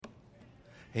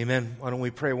Amen. Why don't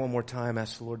we pray one more time,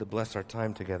 ask the Lord to bless our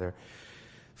time together.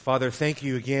 Father, thank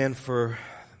you again for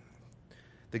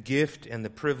the gift and the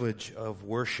privilege of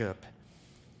worship.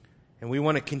 And we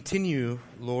want to continue,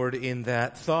 Lord, in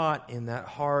that thought, in that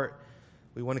heart.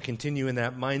 We want to continue in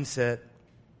that mindset.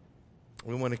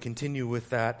 We want to continue with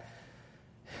that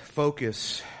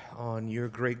focus on your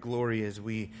great glory as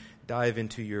we dive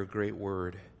into your great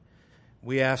word.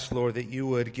 We ask, Lord, that you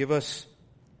would give us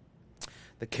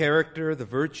the character, the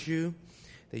virtue,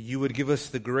 that you would give us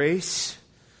the grace,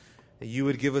 that you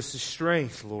would give us the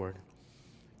strength, Lord,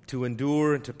 to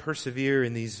endure and to persevere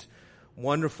in these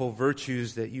wonderful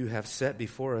virtues that you have set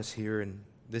before us here in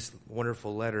this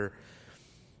wonderful letter,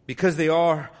 because they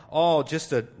are all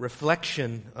just a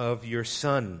reflection of your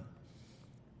Son.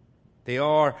 They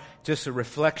are just a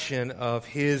reflection of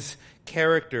his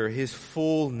character, his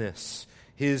fullness,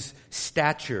 his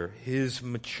stature, his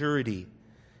maturity,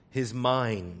 his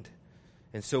mind.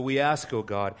 And so we ask, oh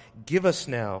God, give us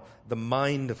now the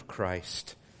mind of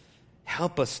Christ.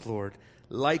 Help us, Lord,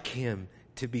 like him,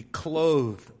 to be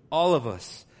clothed, all of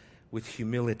us, with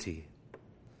humility.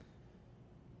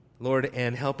 Lord,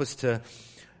 and help us to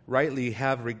rightly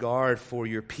have regard for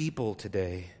your people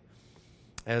today.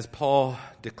 As Paul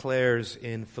declares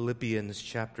in Philippians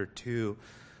chapter 2,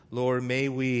 Lord, may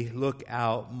we look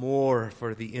out more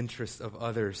for the interests of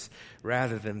others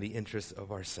rather than the interests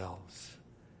of ourselves.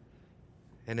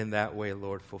 And in that way,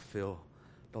 Lord, fulfill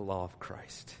the law of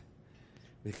Christ.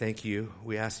 We thank you.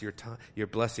 We ask your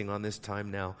blessing on this time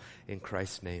now in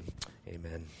Christ's name.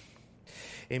 Amen.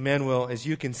 Amen. Well, as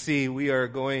you can see, we are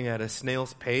going at a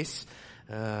snail's pace.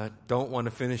 Don't want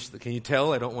to finish. Can you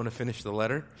tell I don't want to finish the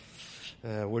letter?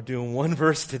 We're doing one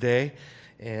verse today.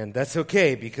 And that's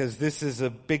okay, because this is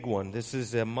a big one. This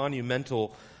is a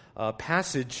monumental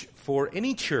passage for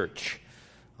any church,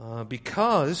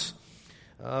 because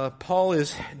Paul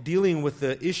is dealing with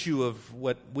the issue of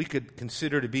what we could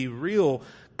consider to be real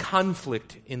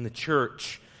conflict in the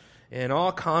church. And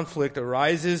all conflict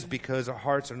arises because our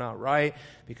hearts are not right,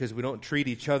 because we don't treat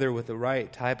each other with the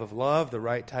right type of love, the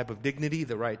right type of dignity,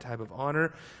 the right type of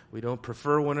honor. We don't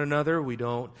prefer one another. We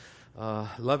don't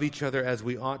love each other as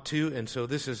we ought to. And so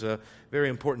this is a very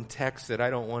important text that I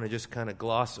don't want to just kind of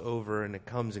gloss over and it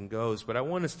comes and goes, but I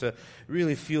want us to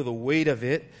really feel the weight of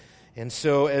it. And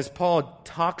so as Paul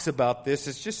talks about this,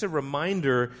 it's just a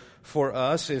reminder for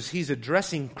us as he's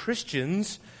addressing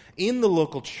Christians in the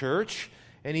local church,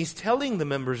 and he's telling the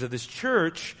members of this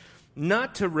church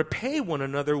not to repay one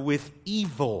another with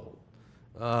evil.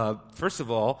 First of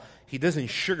all, he doesn't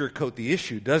sugarcoat the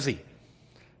issue, does he?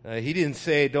 He didn't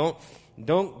say don't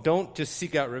just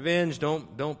seek out revenge.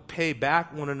 Don't pay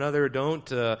back one another.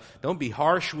 Don't be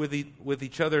harsh with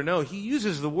each other. No, he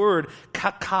uses the word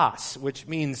kakos, which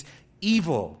means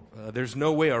evil. There's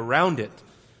no way around it.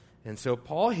 And so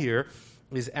Paul here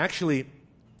is actually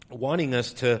wanting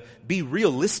us to be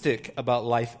realistic about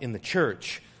life in the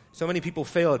church. So many people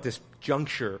fail at this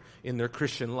juncture in their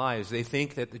Christian lives. They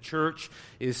think that the church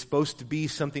is supposed to be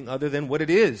something other than what it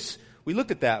is. We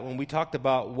looked at that when we talked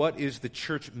about what is the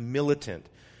church militant.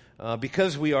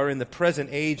 Because we are in the present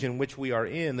age in which we are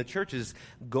in, the church is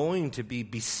going to be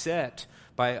beset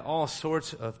by all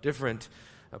sorts of different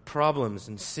problems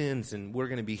and sins, and we're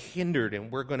going to be hindered,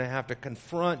 and we're going to have to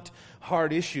confront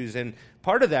hard issues. And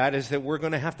part of that is that we're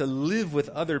going to have to live with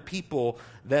other people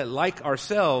that, like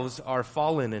ourselves, are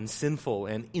fallen and sinful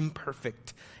and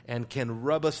imperfect and can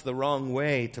rub us the wrong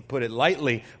way, to put it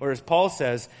lightly, or as Paul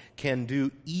says, can do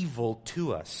evil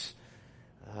to us.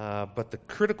 But the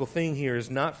critical thing here is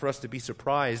not for us to be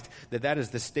surprised that that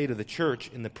is the state of the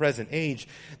church in the present age.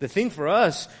 The thing for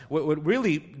us, what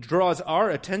really draws our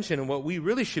attention and what we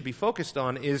really should be focused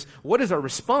on is what is our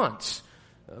response?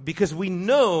 Because we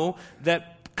know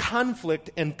that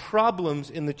conflict and problems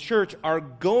in the church are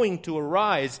going to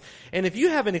arise. And if you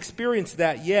haven't experienced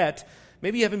that yet,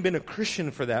 maybe you haven't been a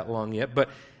Christian for that long yet, but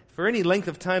for any length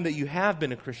of time that you have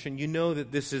been a Christian, you know that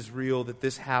this is real, that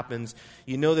this happens.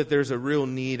 You know that there's a real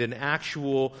need, an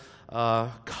actual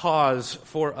cause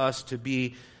for us to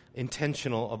be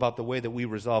intentional about the way that we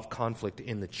resolve conflict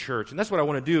in the church. And that's what I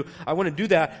want to do. I want to do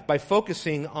that by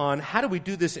focusing on how do we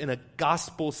do this in a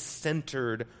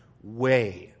gospel-centered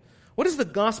way. What does the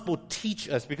gospel teach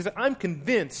us? Because I'm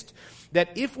convinced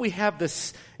that if we have the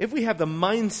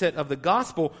mindset of the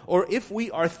gospel, or if we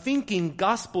are thinking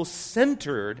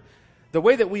gospel-centered, the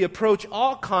way that we approach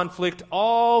all conflict,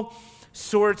 all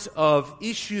sorts of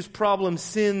issues, problems,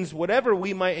 sins, whatever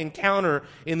we might encounter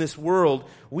in this world,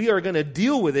 we are going to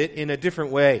deal with it in a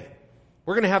different way.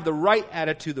 We're going to have the right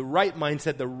attitude, the right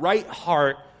mindset, the right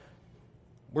heart,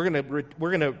 we're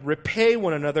going to repay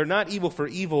one another, not evil for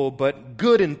evil, but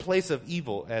good in place of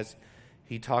evil, as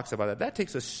he talks about it. That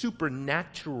takes a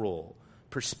supernatural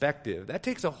perspective. That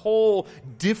takes a whole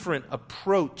different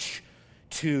approach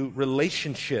to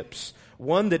relationships.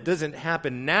 One that doesn't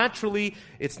happen naturally.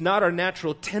 It's not our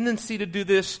natural tendency to do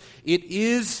this. It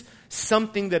is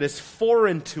something that is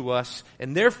foreign to us,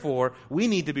 and therefore we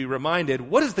need to be reminded,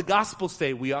 what does the gospel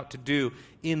say we ought to do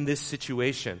in this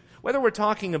situation? Whether we're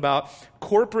talking about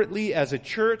corporately as a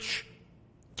church,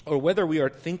 or whether we are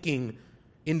thinking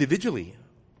individually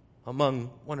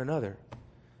among one another.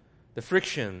 The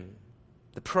friction,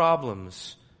 the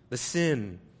problems, the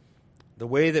sin, the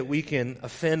way that we can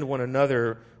offend one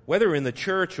another, whether in the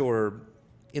church or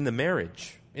in the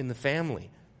marriage, in the family,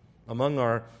 among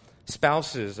our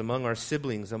spouses, among our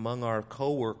siblings, among our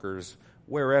co-workers,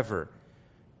 wherever.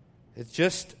 It's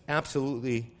just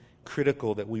absolutely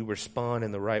critical that we respond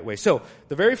in the right way. So,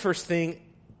 the very first thing,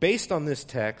 based on this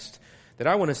text, that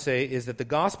I want to say is that the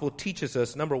gospel teaches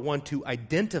us, number one, to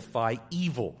identify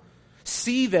evil.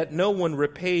 See that no one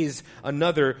repays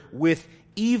another with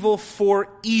evil for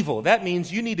evil. That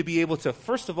means you need to be able to,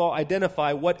 first of all,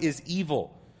 identify what is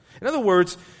evil. In other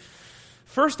words,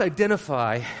 first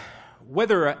identify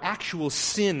whether an actual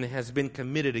sin has been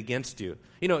committed against you.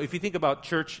 You know, if you think about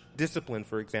church discipline,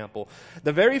 for example,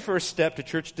 the very first step to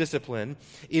church discipline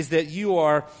is that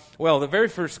the very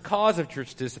first cause of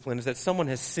church discipline is that someone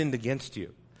has sinned against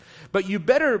you. But you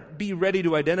better be ready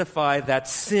to identify that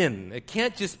sin. It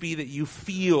can't just be that you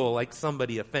feel like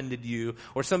somebody offended you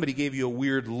or somebody gave you a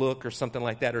weird look or something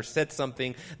like that or said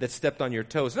something that stepped on your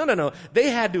toes. No.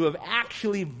 They had to have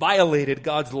actually violated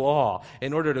God's law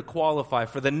in order to qualify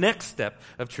for the next step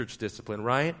of church discipline,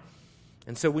 right?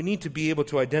 And so we need to be able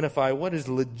to identify what is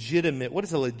a legitimate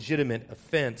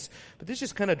offense. But this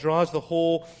just kind of draws the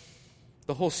whole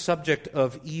subject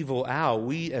of evil out.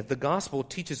 The gospel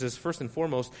teaches us first and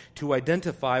foremost to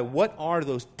identify what are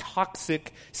those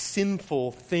toxic,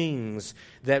 sinful things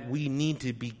that we need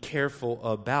to be careful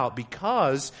about,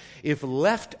 because if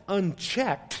left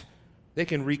unchecked, they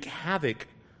can wreak havoc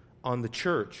on the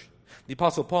church. The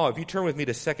Apostle Paul, if you turn with me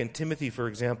to 2 Timothy, for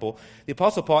example, the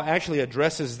Apostle Paul actually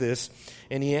addresses this,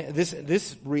 and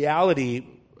this reality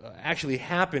actually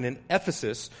happened in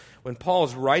Ephesus when Paul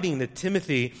is writing to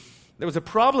Timothy. There was a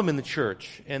problem in the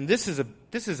church, and this is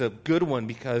a good one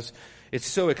because it's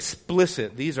so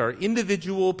explicit. These are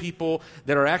individual people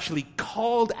that are actually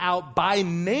called out by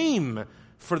name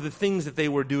for the things that they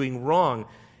were doing wrong.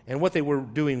 And what they were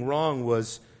doing wrong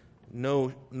was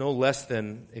no less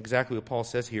than exactly what Paul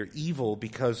says here, evil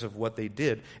because of what they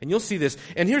did. And you'll see this.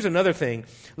 And here's another thing.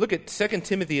 Look at 2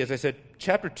 Timothy, as I said,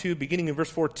 chapter 2, beginning in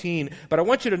verse 14. But I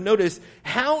want you to notice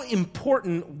how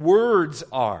important words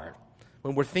are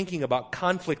when we're thinking about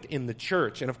conflict in the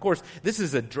church. And of course, this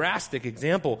is a drastic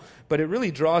example, but it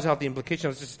really draws out the implication. I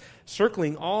was just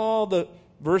circling all the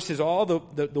verses, all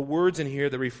the words in here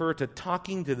that refer to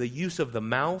talking, to the use of the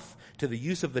mouth, to the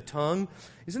use of the tongue.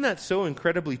 Isn't that so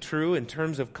incredibly true in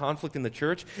terms of conflict in the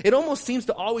church? It almost seems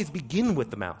to always begin with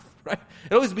the mouth, right?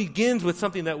 It always begins with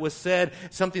something that was said,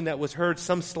 something that was heard,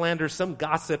 some slander, some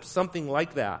gossip, something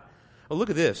like that. Oh, look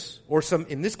at this. Or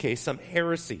in this case, some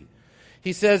heresy.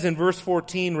 He says in verse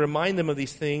 14, remind them of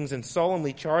these things and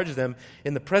solemnly charge them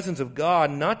in the presence of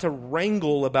God not to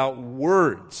wrangle about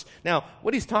words. Now,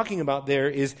 what he's talking about there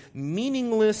is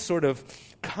meaningless, sort of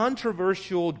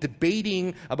controversial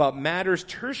debating about matters,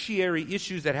 tertiary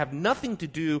issues that have nothing to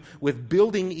do with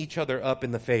building each other up in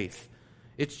the faith.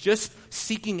 It's just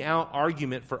seeking out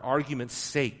argument for argument's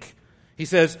sake. He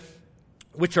says,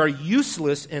 which are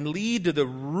useless and lead to the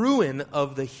ruin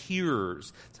of the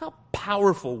hearers. That's how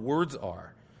powerful words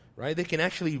are, right? They can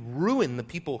actually ruin the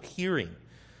people hearing.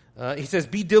 He says,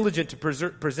 be diligent to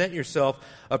present yourself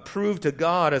approved to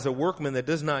God as a workman that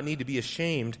does not need to be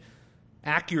ashamed,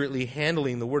 accurately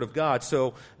handling the Word of God.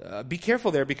 So be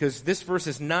careful there, because this verse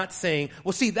is not saying,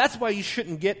 well, see, that's why you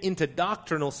shouldn't get into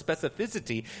doctrinal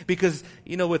specificity, because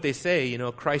you know what they say,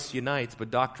 Christ unites,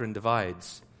 but doctrine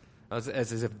divides. As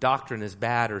if doctrine is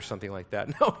bad or something like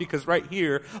that. No, because right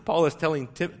here, Paul is telling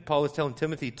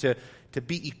Timothy to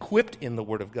be equipped in the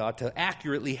Word of God, to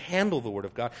accurately handle the Word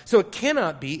of God. So it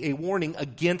cannot be a warning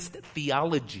against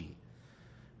theology.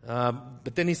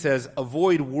 But then he says,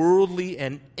 avoid worldly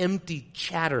and empty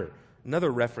chatter.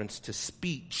 Another reference to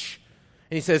speech.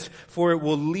 And he says, for it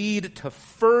will lead to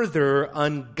further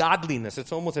ungodliness.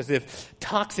 It's almost as if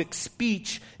toxic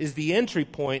speech is the entry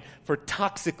point for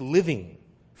toxic living.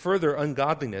 Further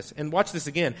ungodliness. And watch this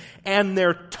again. And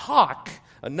their talk,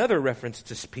 another reference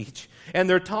to speech, and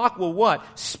their talk will what?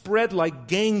 Spread like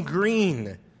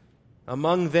gangrene.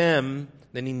 Among them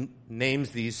Then he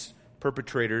names these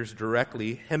perpetrators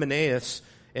directly, Hymenaeus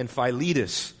and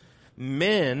Philetus,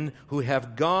 men who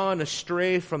have gone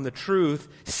astray from the truth,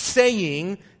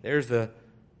 saying, there's the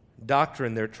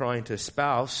doctrine they're trying to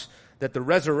espouse, that the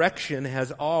resurrection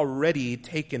has already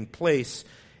taken place,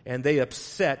 and they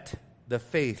upset the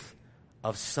faith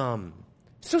of some.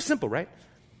 So simple, right?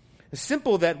 It's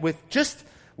simple that with just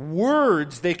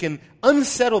words they can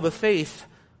unsettle the faith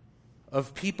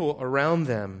of people around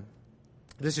them.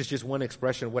 This is just one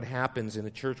expression of what happens in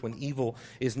a church when evil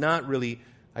is not really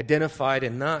identified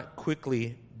and not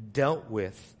quickly dealt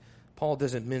with. Paul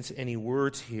doesn't mince any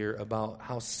words here about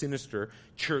how sinister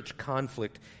church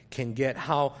conflict can get,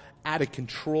 how out of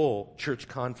control church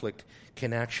conflict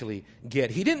can actually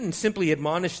get. He didn't simply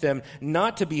admonish them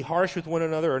not to be harsh with one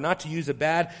another or not to use a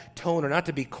bad tone or not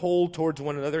to be cold towards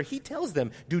one another. He tells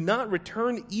them, do not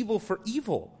return evil for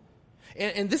evil.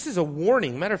 And this is a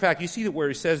warning. Matter of fact, you see that where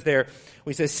he says there,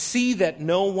 when he says, see that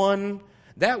no one,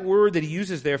 that word that he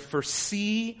uses there for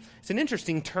see, it's an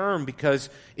interesting term because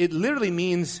it literally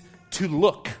means to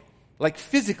look, like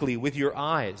physically with your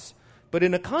eyes. But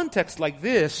in a context like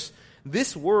this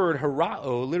word,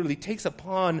 harao, literally takes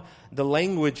upon the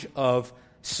language of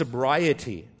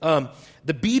sobriety. The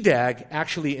BDAG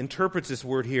actually interprets this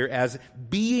word here as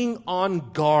being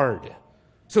on guard.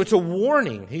 So it's a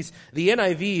warning. The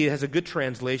NIV has a good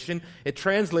translation. It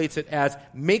translates it as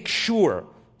make sure.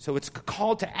 So it's a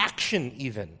call to action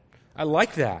even. I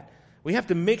like that. We have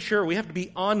to make sure, we have to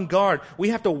be on guard. We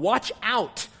have to watch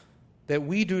out that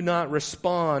we do not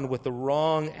respond with the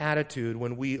wrong attitude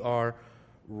when we are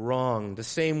wrong. The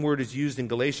same word is used in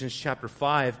Galatians chapter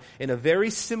 5 in a very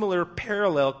similar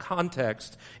parallel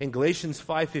context in Galatians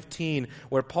 5:15,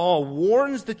 where Paul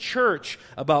warns the church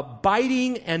about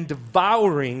biting and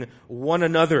devouring one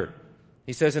another.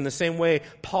 He says in the same way,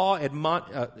 Galatians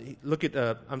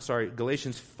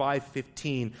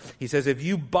 5:15. He says, if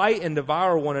you bite and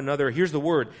devour one another, here's the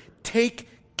word, take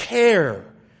care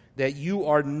that you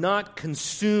are not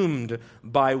consumed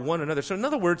by one another. So in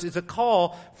other words, it's a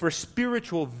call for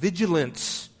spiritual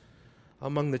vigilance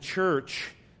among the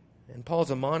church. And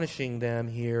Paul's admonishing them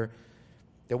here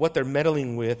that what they're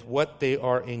meddling with, what they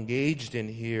are engaged in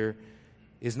here,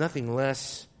 is nothing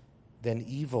less than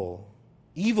evil.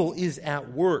 Evil is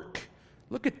at work.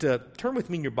 Turn with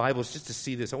me in your Bibles just to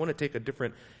see this. I want to take a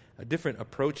different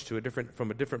approach to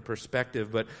from a different perspective.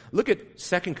 But look at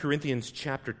 2 Corinthians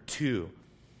chapter 2.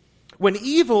 When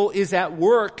evil is at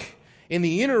work in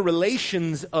the inner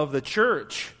relations of the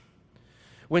church,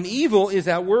 when evil is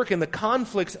at work in the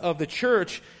conflicts of the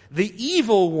church, the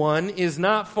evil one is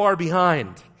not far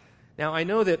behind. Now, I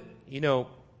know that,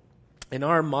 in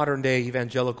our modern day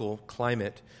evangelical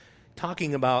climate,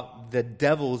 talking about the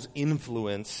devil's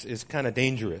influence is kind of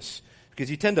dangerous because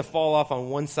you tend to fall off on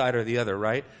one side or the other,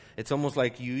 right? It's almost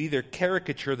like you either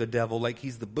caricature the devil like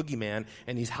he's the boogeyman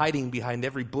and he's hiding behind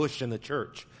every bush in the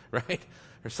church, right?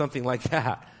 Or something like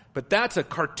that. But that's a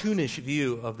cartoonish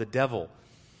view of the devil.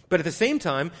 But at the same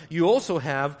time, you also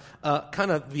have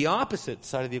kind of the opposite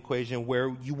side of the equation where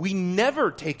we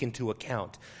never take into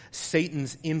account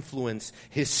Satan's influence,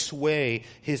 his sway,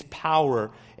 his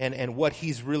power, and what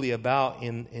he's really about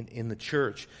in the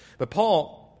church. But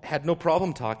Paul had no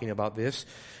problem talking about this.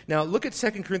 Now look at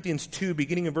 2 Corinthians 2,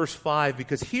 beginning in verse 5,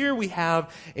 because here we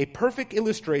have a perfect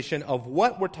illustration of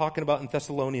what we're talking about in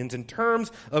Thessalonians in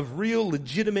terms of real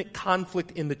legitimate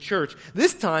conflict in the church,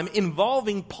 this time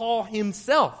involving Paul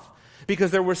himself. Because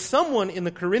there was someone in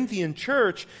the Corinthian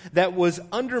church that was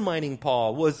undermining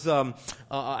Paul, was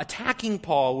attacking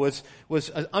Paul, was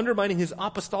undermining his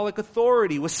apostolic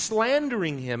authority, was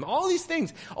slandering him, all these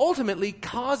things, ultimately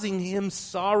causing him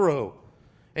sorrow.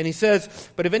 And he says,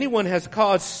 but if anyone has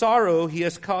caused sorrow, he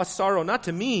has caused sorrow not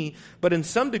to me, but in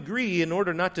some degree, in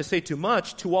order not to say too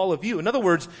much, to all of you. In other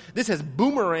words, this has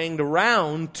boomeranged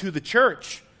around to the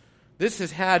church. This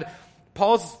has had,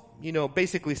 Paul's,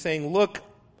 basically saying, look,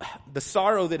 the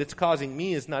sorrow that it's causing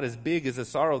me is not as big as the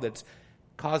sorrow that's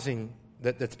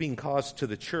being caused to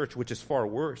the church, which is far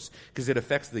worse, because it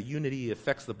affects the unity, it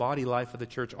affects the body life of the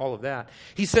church, all of that.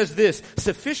 He says this,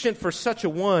 sufficient for such a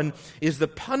one is the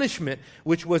punishment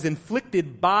which was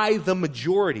inflicted by the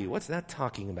majority. What's that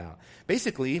talking about?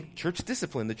 Basically, church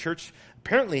discipline. The church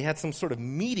apparently had some sort of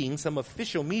meeting, some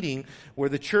official meeting, where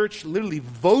the church literally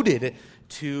voted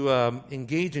to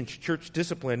engage in church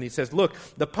discipline. He says, look,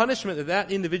 the punishment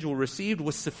that individual received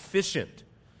was sufficient.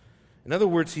 In other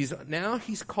words, he's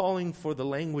calling for the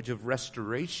language of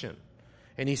restoration.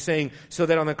 And he's saying, so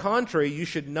that on the contrary, you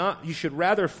should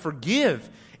rather forgive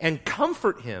and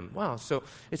comfort him. Wow, so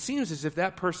it seems as if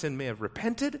that person may have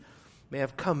repented, may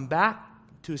have come back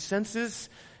to his senses,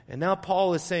 And now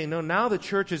Paul is saying, no, now the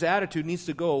church's attitude needs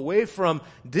to go away from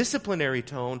disciplinary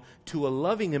tone to a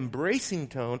loving, embracing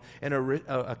tone and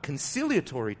a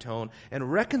conciliatory tone,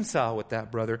 and reconcile with that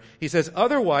brother. He says,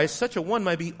 otherwise such a one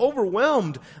might be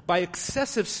overwhelmed by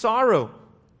excessive sorrow.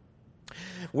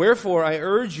 Wherefore I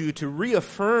urge you to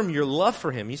reaffirm your love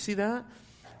for him. You see that?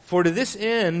 For to this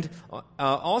end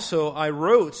also I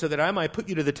wrote, so that I might put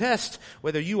you to the test,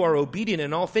 whether you are obedient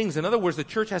in all things. In other words, the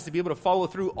church has to be able to follow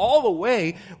through all the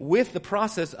way with the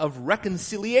process of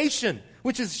reconciliation,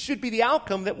 which should be the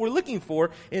outcome that we're looking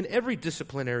for in every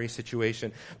disciplinary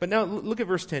situation. But now look at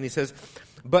verse 10. He says,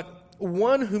 but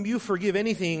one whom you forgive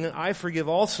anything, I forgive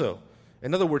also.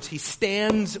 In other words, he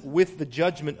stands with the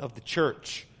judgment of the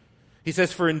church. He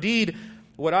says, for indeed,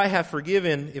 what I have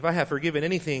forgiven, if I have forgiven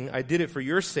anything, I did it for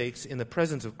your sakes in the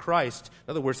presence of Christ.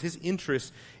 In other words, his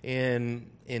interest in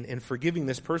forgiving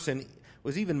this person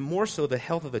was even more so the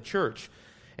health of the church.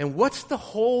 And what's the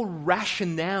whole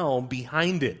rationale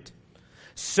behind it?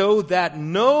 So that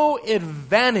no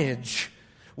advantage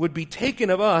would be taken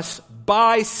of us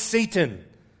by Satan,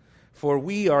 for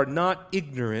we are not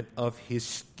ignorant of his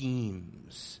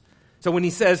schemes. So when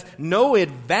he says no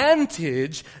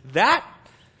advantage, that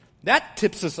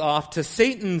tips us off to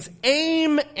Satan's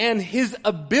aim and his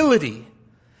ability.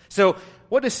 So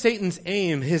what is Satan's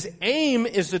aim? His aim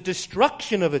is the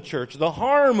destruction of the church, the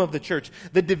harm of the church,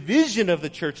 the division of the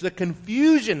church, the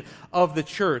confusion of the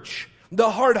church, the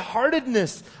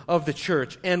hard-heartedness of the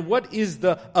church. And what is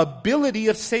the ability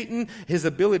of Satan? His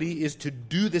ability is to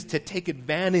do this, to take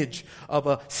advantage of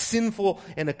a sinful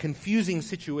and a confusing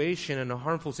situation and a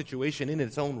harmful situation in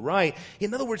its own right.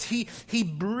 In other words, he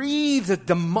breathes a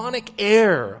demonic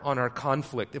air on our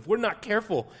conflict. If we're not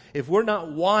careful, if we're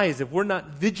not wise, if we're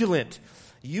not vigilant,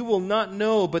 you will not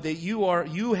know but that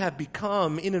you have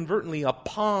become inadvertently a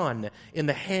pawn in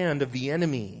the hand of the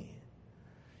enemy.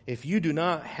 If you do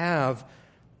not have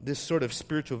this sort of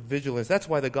spiritual vigilance, that's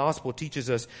why the gospel teaches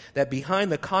us that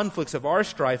behind the conflicts of our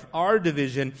strife, our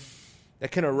division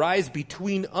that can arise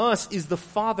between us is the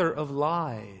father of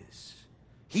lies.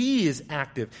 He is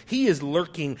active. He is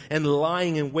lurking and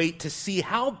lying in wait to see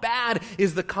how bad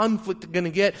is the conflict going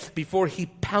to get before he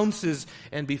pounces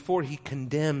and before he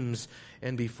condemns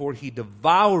and before he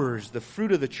devours the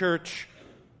fruit of the church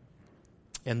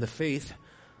and the faith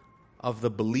of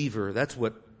the believer. That's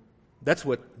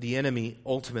what the enemy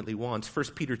ultimately wants. 1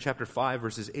 Peter chapter 5,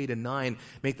 verses 8 and 9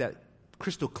 make that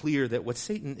crystal clear that what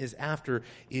Satan is after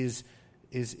is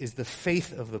the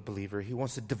faith of the believer. He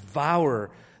wants to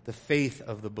devour the faith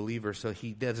of the believer so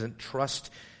he doesn't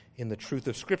trust in the truth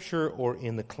of Scripture or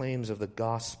in the claims of the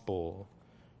gospel.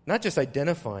 Not just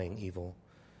identifying evil,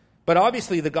 but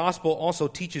obviously the gospel also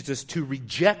teaches us to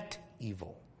reject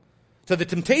evil. So the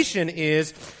temptation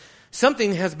is,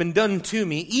 something has been done to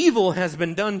me, evil has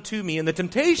been done to me, and the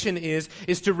temptation is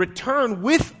to return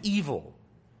with evil.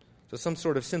 So some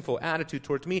sort of sinful attitude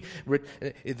towards me.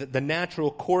 The natural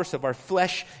course of our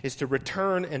flesh is to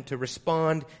return and to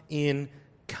respond in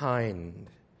kind.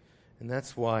 And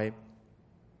that's why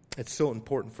it's so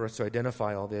important for us to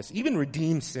identify all this. Even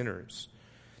redeemed sinners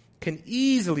can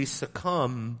easily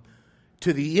succumb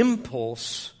to the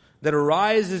impulse that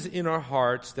arises in our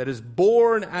hearts, that is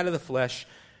born out of the flesh,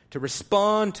 to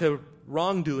respond to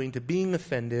wrongdoing, to being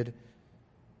offended.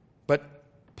 But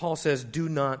Paul says, do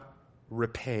not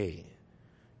repay.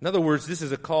 In other words, this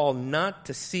is a call not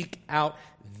to seek out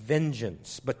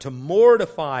vengeance, but to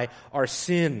mortify our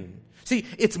sin. See,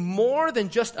 it's more than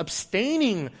just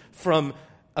abstaining from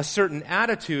a certain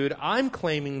attitude. I'm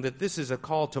claiming that this is a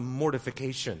call to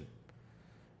mortification.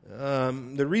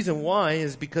 The reason why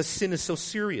is because sin is so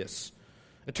serious.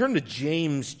 I turned to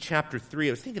James chapter 3.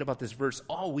 I was thinking about this verse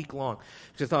all week long.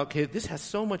 Because I thought, okay, this has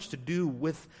so much to do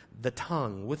with the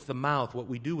tongue, with the mouth, what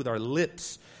we do with our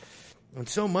lips. And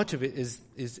so much of it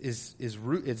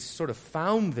is sort of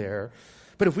found there.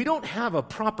 But if we don't have a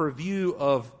proper view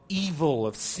of evil,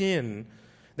 of sin,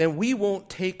 then we won't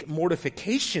take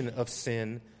mortification of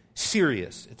sin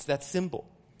serious. It's that simple.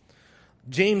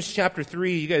 James chapter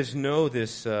 3, you guys know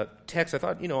this text. I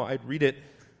thought, I'd read it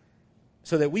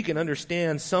so that we can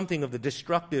understand something of the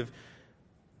destructive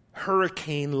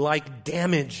hurricane-like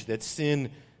damage that sin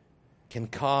can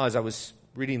cause. I was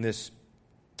reading this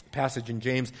passage in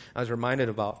James. I was reminded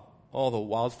about all the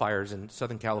wildfires in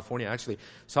Southern California. I actually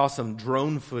saw some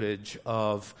drone footage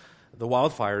of the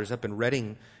wildfires up in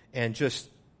Redding, and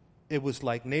it was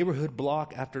like neighborhood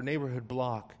block after neighborhood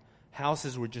block.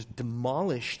 Houses were just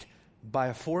demolished by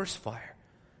a forest fire.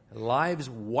 Lives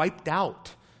wiped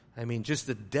out. I mean, just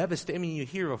the devastation. I mean, you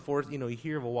hear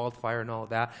of a wildfire and all of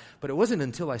that, but it wasn't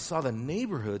until I saw the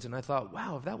neighborhoods and I thought,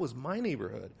 wow, if that was my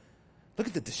neighborhood, Look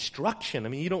at the destruction. I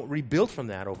mean, you don't rebuild from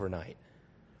that overnight.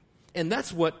 And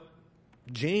that's what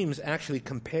James actually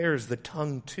compares the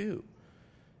tongue to.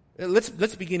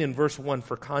 Let's begin in verse 1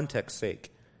 for context's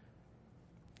sake.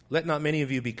 Let not many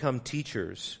of you become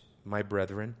teachers, my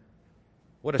brethren.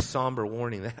 What a somber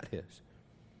warning that is.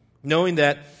 Knowing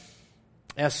that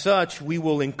as such we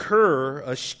will incur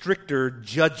a stricter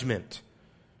judgment,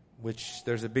 which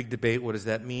there's a big debate. What does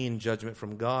that mean? Judgment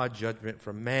from God, judgment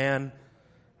from man?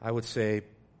 I would say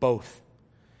both.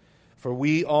 For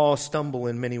we all stumble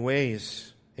in many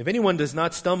ways. If anyone does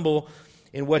not stumble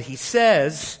in what he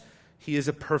says, he is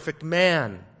a perfect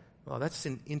man. Well, that's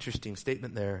an interesting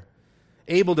statement there.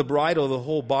 Able to bridle the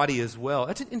whole body as well.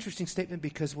 That's an interesting statement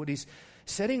because what he's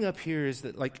setting up here is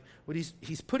that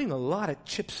he's putting a lot of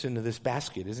chips into this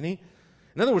basket, isn't he?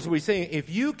 In other words, what he's saying, if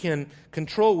you can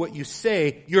control what you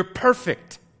say, you're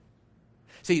perfect.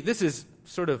 See, this is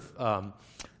sort of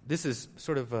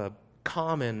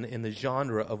common in the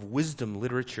genre of wisdom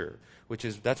literature,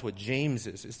 that's what James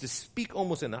is to speak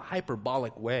almost in a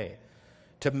hyperbolic way,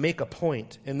 to make a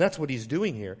point. And that's what he's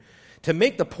doing here. To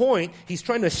make the point, he's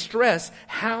trying to stress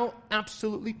how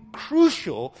absolutely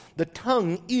crucial the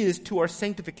tongue is to our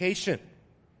sanctification.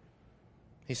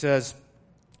 He says,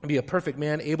 be a perfect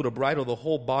man, able to bridle the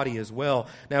whole body as well.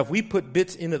 Now, if we put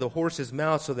bits into the horse's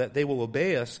mouth so that they will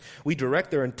obey us, we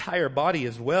direct their entire body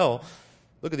as well.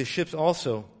 Look at the ships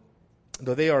also.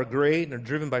 Though they are great and are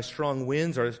driven by strong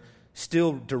winds, are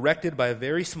still directed by a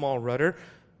very small rudder,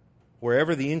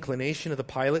 wherever the inclination of the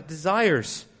pilot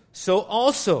desires. So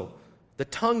also, the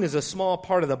tongue is a small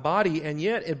part of the body, and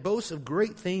yet it boasts of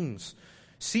great things.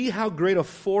 See how great a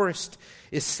forest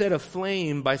is set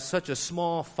aflame by such a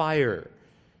small fire.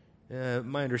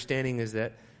 My understanding is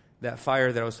that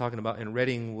fire that I was talking about in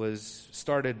Reading was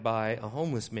started by a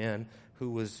homeless man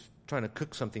who was trying to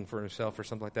cook something for himself or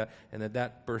something like that, and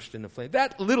that burst into flame.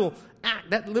 That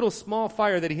little small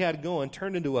fire that he had going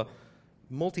turned into a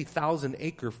multi-thousand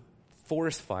acre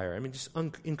forest fire. I mean, just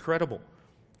incredible.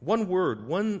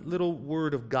 One little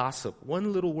word of gossip,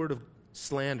 one little word of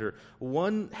slander,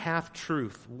 one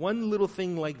half-truth, one little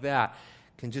thing like that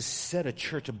can just set a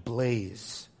church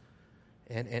ablaze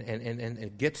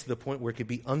and get to the point where it could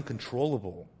be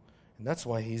uncontrollable. And that's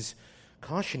why he's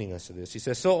cautioning us of this. He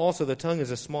says, so also the tongue is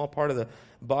a small part of the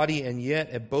body, and yet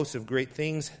it boasts of great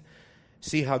things.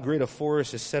 See how great a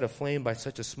forest is set aflame by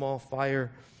such a small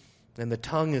fire. And the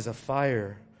tongue is a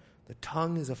fire. The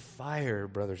tongue is a fire,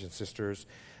 brothers and sisters.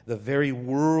 The very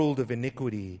world of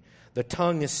iniquity. The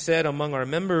tongue is set among our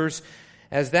members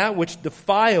as that which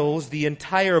defiles the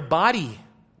entire body.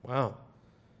 Wow.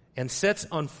 And sets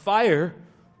on fire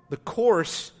the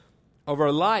course of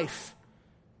our life.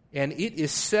 And it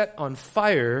is set on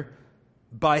fire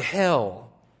by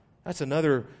hell. That's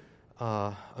another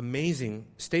amazing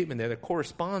statement there that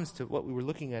corresponds to what we were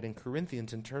looking at in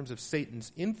Corinthians in terms of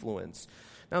Satan's influence.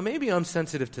 Now, maybe I'm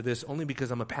sensitive to this only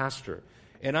because I'm a pastor.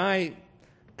 And I'm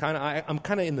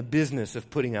kind of in the business of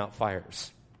putting out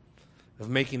fires, of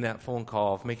making that phone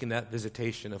call, of making that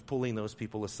visitation, of pulling those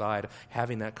people aside, of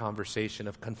having that conversation,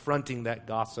 of confronting that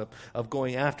gossip, of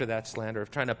going after that slander,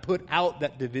 of trying to put out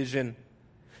that division.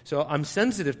 So I'm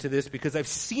sensitive to this because I've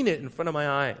seen it in front of my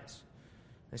eyes.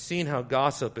 I've seen how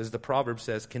gossip, as the proverb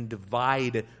says, can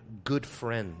divide good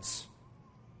friends.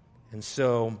 And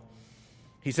so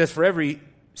he says, for every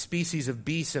species of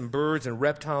beasts and birds and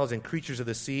reptiles and creatures of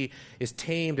the sea is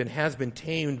tamed and has been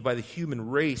tamed by the human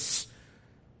race,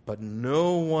 but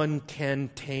no one can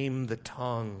tame the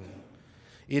tongue.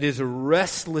 It is a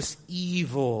restless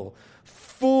evil,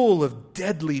 full of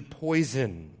deadly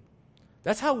poison.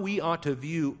 That's how we ought to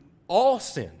view all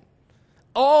sin.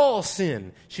 All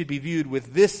sin should be viewed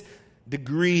with this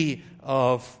degree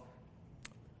of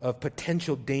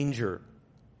potential danger.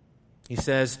 He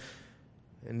says,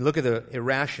 and look at the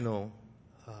irrational,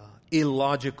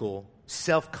 illogical,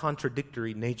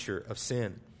 self-contradictory nature of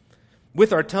sin.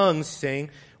 With our tongues, saying,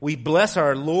 we bless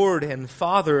our Lord and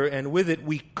Father, and with it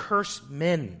we curse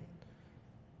men.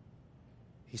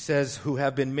 He says, who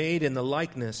have been made in the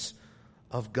likeness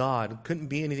of God. Couldn't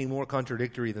be anything more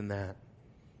contradictory than that.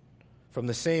 From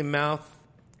the same mouth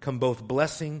come both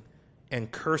blessing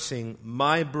and cursing.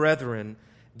 My brethren,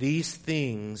 these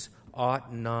things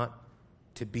ought not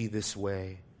to be this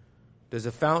way. Does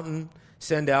a fountain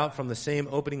send out from the same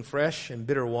opening fresh and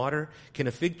bitter water? Can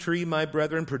a fig tree, my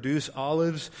brethren, produce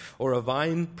olives, or a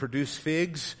vine produce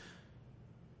figs?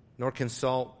 Nor can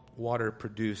salt water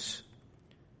produce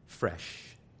fresh.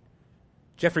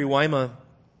 Jeffrey Weima,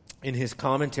 in his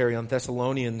commentary on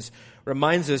Thessalonians,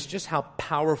 reminds us just how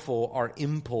powerful our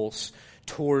impulse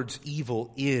towards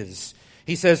evil is.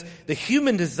 He says, the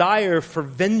human desire for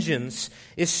vengeance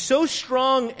is so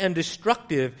strong and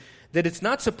destructive that it's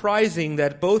not surprising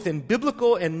that both in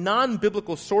biblical and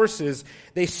non-biblical sources,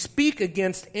 they speak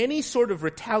against any sort of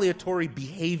retaliatory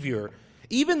behavior.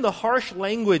 Even the harsh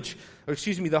language,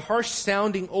 the harsh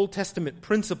sounding Old Testament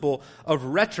principle of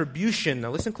retribution.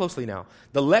 Now listen closely now.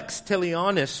 The lex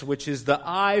talionis, which is the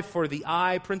eye for the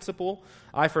eye principle,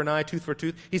 eye for an eye, tooth for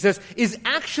tooth, he says, is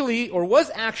actually, or was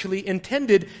actually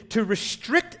intended to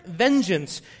restrict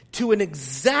vengeance to an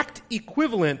exact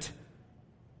equivalent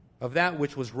of that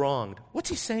which was wronged. What's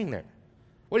he saying there?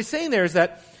 What he's saying there is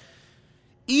that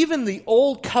even the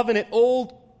Old Covenant,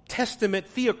 Old Testament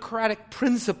theocratic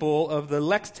principle of the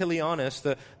lex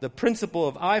talionis, the principle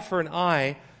of eye for an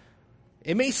eye,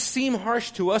 it may seem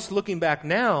harsh to us looking back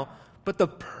now, but the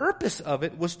purpose of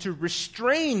it was to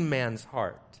restrain man's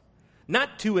heart,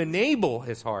 not to enable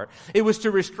his heart. It was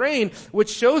to restrain, which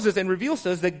shows us and reveals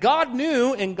to us that God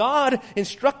knew and God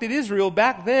instructed Israel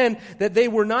back then that they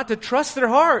were not to trust their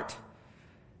heart.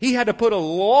 He had to put a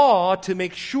law to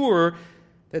make sure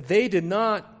that they did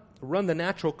not run the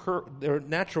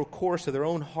natural course of their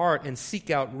own heart and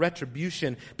seek out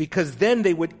retribution, because then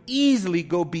they would easily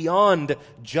go beyond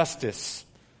justice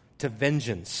to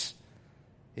vengeance.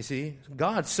 You see,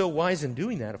 God's so wise in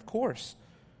doing that, of course.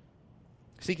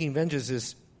 Seeking vengeance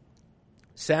is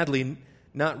sadly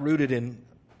not rooted in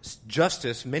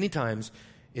justice. Many times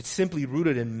it's simply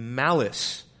rooted in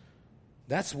malice.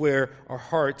 That's where our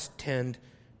hearts tend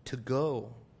to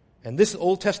go. And this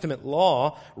Old Testament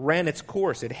law ran its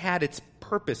course. It had its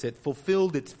purpose. It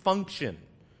fulfilled its function.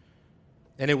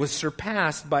 And it was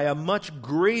surpassed by a much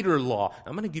greater law.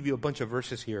 I'm going to give you a bunch of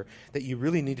verses here that you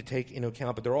really need to take into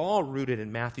account, but they're all rooted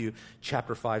in Matthew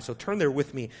chapter 5. So turn there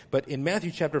with me. But in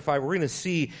Matthew chapter 5, we're going to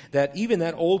see that even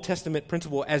that Old Testament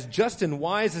principle, as just and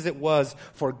wise as it was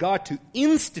for God to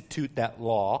institute that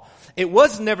law, it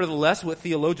was nevertheless what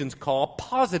theologians call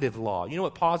positive law. You know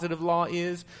what positive law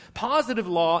is? Positive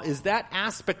law is that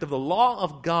aspect of the law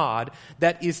of God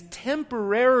that is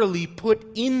temporarily put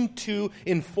into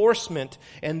enforcement,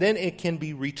 and then it can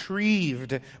be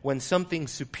retrieved when something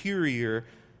superior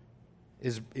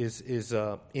is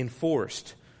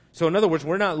enforced. So in other words,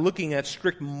 we're not looking at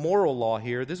strict moral law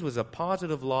here. This was a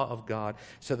positive law of God,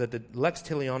 so that the lex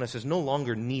talionis is no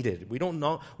longer needed. We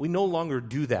no longer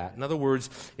do that. In other words,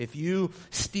 if you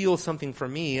steal something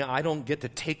from me, I don't get to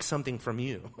take something from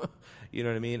you. You know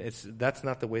what I mean? That's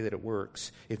not the way that it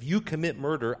works. If you commit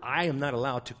murder, I am not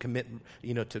allowed to commit,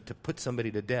 to put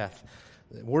somebody to death.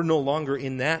 We're no longer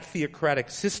in that theocratic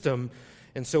system.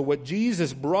 And so what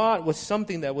Jesus brought was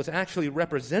something that was actually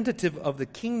representative of the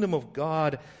kingdom of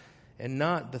God and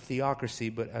not the theocracy,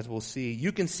 but as we'll see.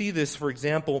 You can see this, for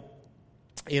example,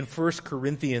 in 1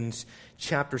 Corinthians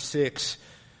chapter 6.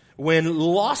 When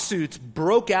lawsuits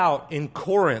broke out in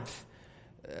Corinth,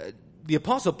 the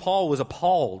Apostle Paul was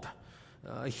appalled.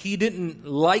 He didn't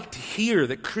like to hear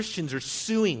that Christians are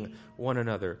suing one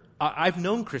another. I've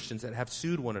known Christians that have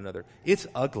sued one another. It's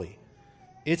ugly.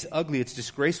 It's ugly. It's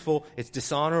disgraceful. It's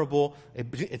dishonorable.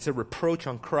 It's a reproach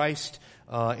on Christ.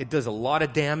 It does a lot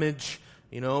of damage.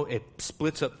 It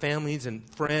splits up families and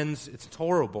friends. It's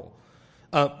horrible.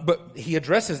 But he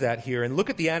addresses that here. And look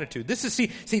at the attitude. This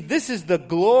is the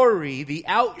glory, the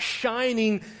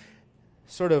outshining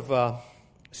sort of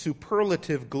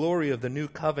superlative glory of the new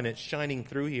covenant shining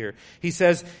through here. He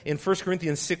says in 1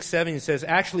 Corinthians 6:7, he says,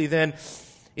 actually then,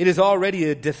 it is already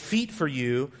a defeat for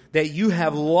you that you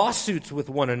have lawsuits with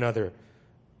one another.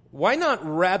 Why not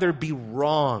rather be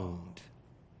wronged?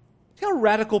 See how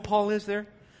radical Paul is there?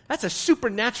 That's a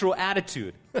supernatural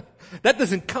attitude. That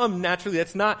doesn't come naturally.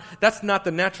 That's not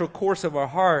the natural course of our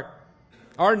heart.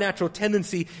 Our natural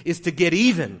tendency is to get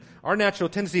even. Our natural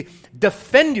tendency,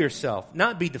 defend yourself,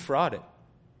 not be defrauded.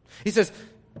 He says,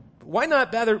 why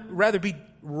not rather be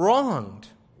wronged?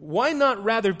 Why not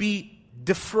rather be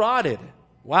defrauded?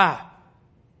 Wow.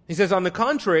 He says, on the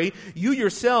contrary, you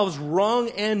yourselves wrong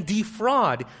and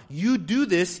defraud. You do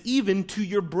this even to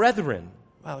your brethren.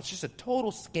 Wow, it's just a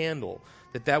total scandal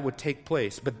that would take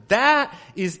place. But that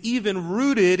is even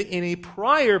rooted in a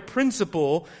prior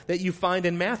principle that you find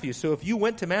in Matthew. So if you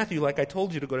went to Matthew, like I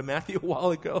told you to go to Matthew a while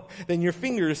ago, then your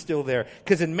finger is still there.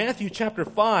 Because in Matthew chapter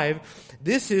 5,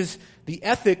 this is the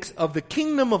ethics of the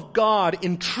kingdom of God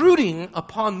intruding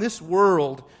upon this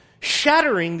world,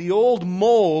 shattering the old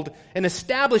mold and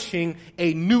establishing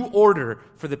a new order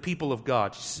for the people of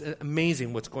God. It's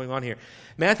amazing what's going on here.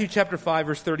 Matthew chapter 5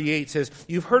 verse 38 says,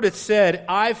 you've heard it said,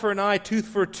 eye for an eye, tooth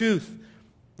for a tooth.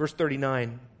 Verse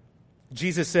 39,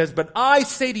 Jesus says, but I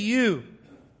say to you.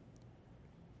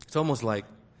 It's almost like,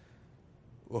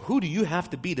 well, who do you have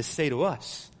to be to say to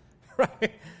us?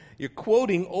 right? You're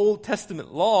quoting Old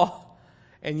Testament law,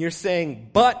 and you're saying,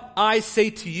 but I say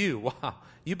to you. Wow,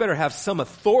 you better have some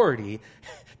authority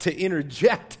to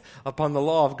interject upon the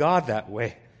law of God that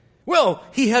way. Well,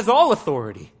 he has all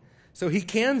authority, so he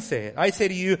can say it. I say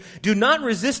to you, do not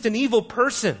resist an evil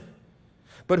person,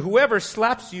 but whoever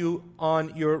slaps you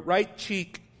on your right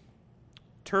cheek,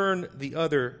 turn the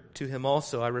other to him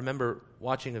also. I remember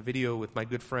watching a video with my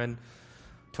good friend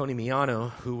Tony Miano,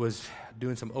 who was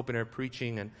doing some open-air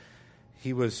preaching, and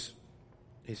he's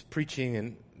preaching,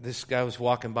 and this guy was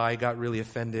walking by. He got really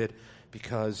offended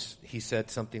because he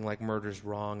said something like murder's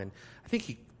wrong, and I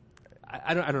think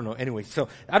I don't know. Anyway, so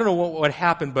I don't know what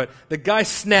happened, but the guy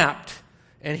snapped,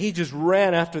 and he just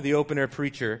ran after the open-air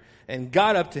preacher and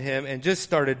got up to him and just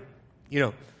started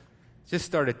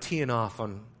teeing off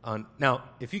on. Now,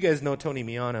 if you guys know Tony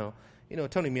Miano,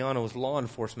 Tony Miano was law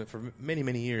enforcement for many,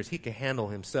 many years. He could handle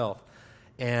himself.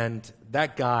 And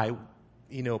that guy,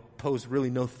 posed really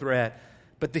no threat.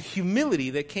 But the humility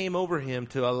that came over him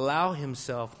to allow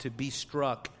himself to be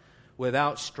struck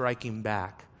without striking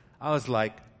back, I was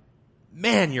like,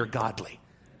 man, you're godly.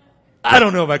 I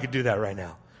don't know if I could do that right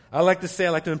now. I like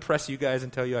to impress you guys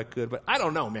and tell you I could, but I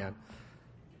don't know, man.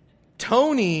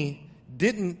 Tony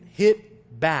didn't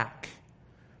hit back.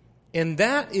 And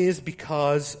that is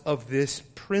because of this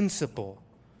principle,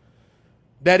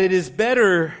 that it is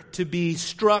better to be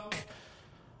struck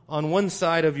on one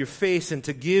side of your face and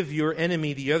to give your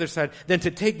enemy the other side than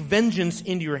to take vengeance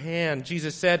into your hand.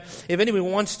 Jesus said, if anyone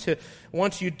wants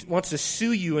to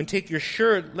sue you and take your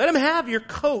shirt, let him have your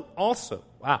coat also.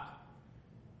 Wow.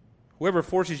 Whoever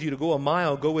forces you to go a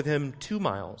mile, go with him 2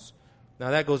 miles.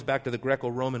 Now that goes back to the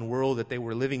Greco-Roman world that they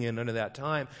were living in under that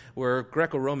time, where a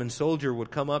Greco-Roman soldier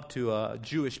would come up to a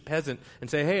Jewish peasant and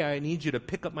say, hey, I need you to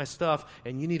pick up my stuff,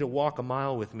 and you need to walk a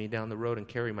mile with me down the road and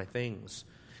carry my things.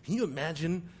 Can you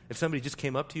imagine if somebody just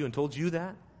came up to you and told you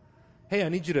that? Hey, I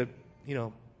need you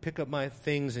to, pick up my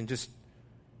things and just,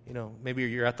 maybe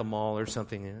you're at the mall or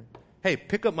something. Hey,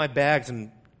 pick up my bags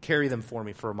and carry them for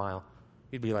me for a mile.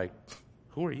 You'd be like,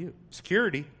 who are you?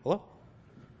 Security. Hello?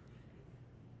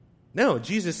 No,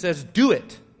 Jesus says, do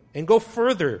it and go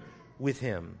further with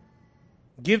him.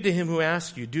 Give to him who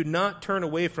asks you. Do not turn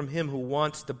away from him who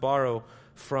wants to borrow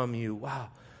from you. Wow.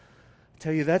 I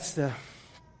tell you, that's the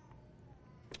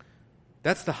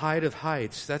height of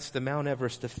heights. That's the Mount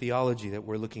Everest of theology that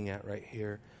we're looking at right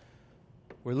here.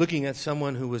 We're looking at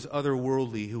someone who was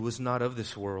otherworldly, who was not of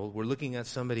this world. We're looking at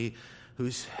somebody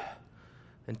whose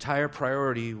entire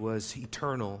priority was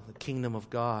eternal, the kingdom of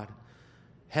God.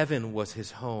 Heaven was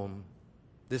his home.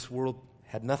 This world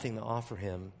had nothing to offer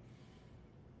him.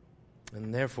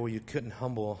 And therefore you couldn't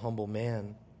humble a humble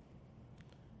man.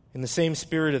 In the same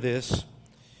spirit of this,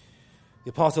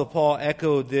 the Apostle Paul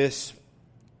echoed this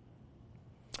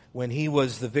when he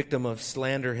was the victim of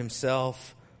slander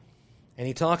himself. And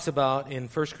he talks about in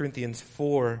 1 Corinthians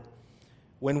 4,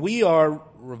 when we are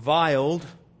reviled,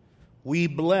 we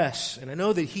bless. And I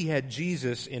know that he had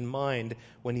Jesus in mind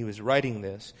when he was writing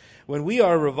this. When we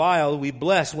are reviled, we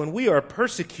bless. When we are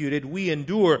persecuted, we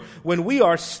endure. When we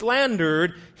are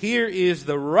slandered, here is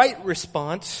the right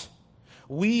response.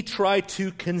 We try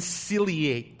to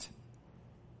conciliate.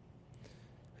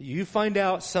 You find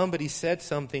out somebody said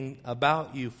something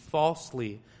about you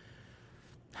falsely.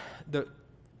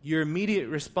 Your immediate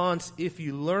response, if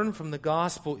you learn from the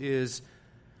gospel, is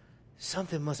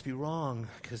something must be wrong,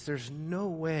 because there's no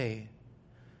way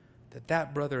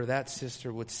that brother or that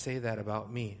sister would say that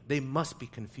about me. They must be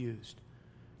confused.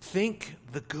 Think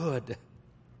the good.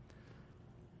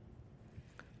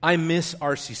 I miss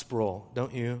R.C. Sproul,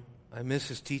 don't you? I miss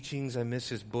his teachings. I miss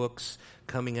his books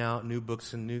coming out, new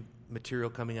books and new material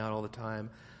coming out all the time.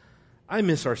 I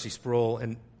miss R.C. Sproul,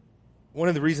 and one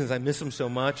of the reasons I miss him so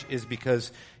much is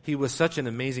because he was such an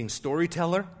amazing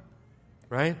storyteller,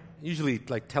 right? Usually,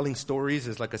 like, telling stories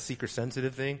is like a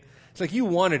seeker-sensitive thing. It's like you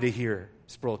wanted to hear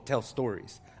Sproul tell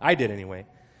stories. I did anyway.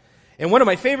 And one of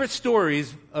my favorite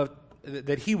stories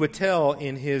that he would tell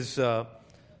in his some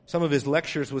of his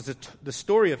lectures was the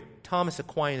story of Thomas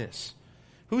Aquinas.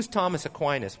 Who's Thomas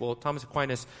Aquinas? Well, Thomas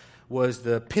Aquinas was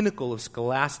the pinnacle of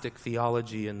scholastic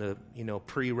theology in the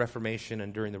pre-Reformation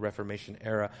and during the Reformation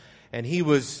era. And he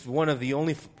was one of the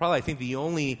only, probably I think the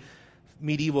only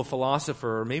medieval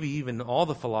philosopher, or maybe even all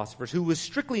the philosophers, who was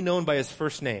strictly known by his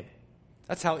first name.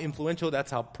 That's how influential, that's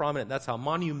how prominent, that's how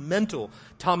monumental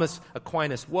Thomas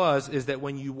Aquinas was, is that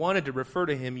when you wanted to refer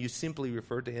to him, you simply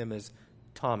referred to him as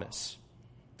Thomas,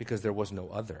 because there was no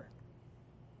other.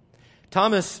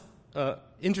 Thomas,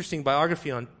 interesting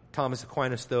biography on Thomas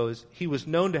Aquinas, though, is he was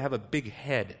known to have a big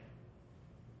head.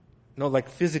 No, like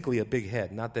physically a big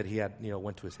head, not that he had,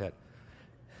 went to his head.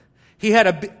 He had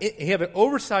an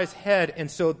oversized head, and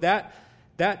so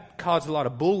that caused a lot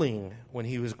of bullying when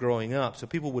he was growing up. So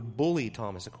people would bully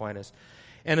Thomas Aquinas.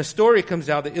 And a story comes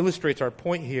out that illustrates our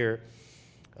point here.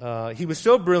 He was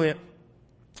so brilliant,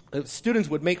 students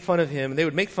would make fun of him, and they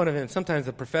would make fun of him. Sometimes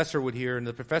the professor would hear, and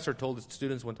the professor told his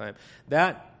students one time,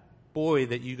 that boy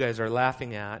that you guys are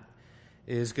laughing at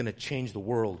is going to change the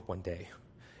world one day.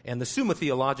 And the Summa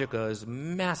Theologica is a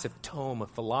massive tome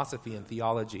of philosophy and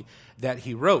theology that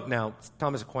he wrote. Now,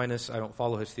 Thomas Aquinas, I don't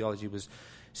follow his theology, was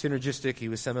synergistic. He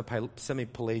was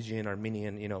semi-Pelagian,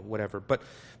 Arminian, whatever. But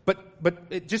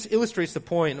it just illustrates the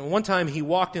point. And one time he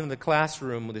walked into the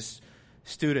classroom with his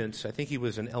students. I think he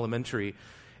was in elementary.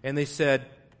 And they said,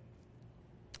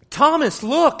 "Thomas,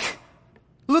 look!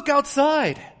 Look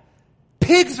outside!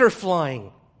 Pigs are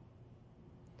flying!"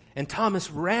 And Thomas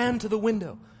ran to the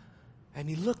window. And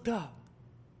he looked up,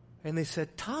 and they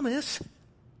said, "Thomas,"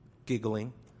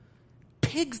 giggling,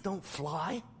 "pigs don't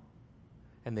fly."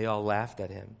 And they all laughed at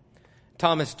him.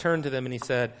 Thomas turned to them and he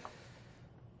said,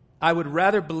 "I would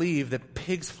rather believe that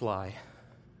pigs fly,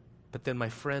 but then my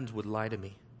friends would lie to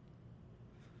me."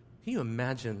 Can you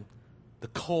imagine the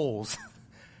coals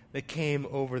that came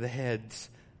over the heads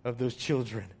of those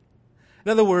children?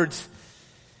 In other words,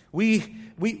 we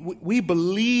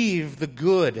believe the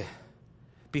good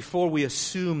before we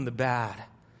assume the bad.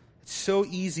 It's so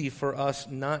easy for us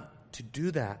not to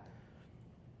do that.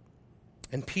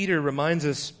 And Peter reminds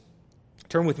us,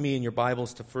 turn with me in your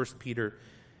Bibles to 1 Peter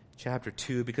chapter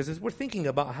 2, because as we're thinking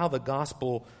about how the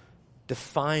gospel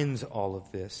defines all of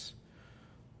this,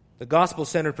 the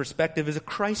gospel-centered perspective is a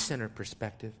Christ-centered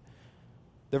perspective.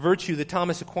 The virtue that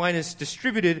Thomas Aquinas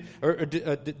displayed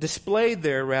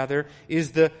there,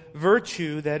 is the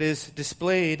virtue that is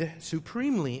displayed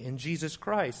supremely in Jesus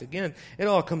Christ. Again, it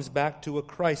all comes back to a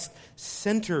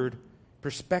Christ-centered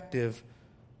perspective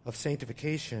of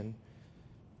sanctification.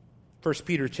 1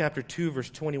 Peter chapter 2, verse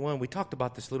 21, we talked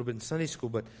about this a little bit in Sunday school,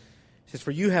 but it says,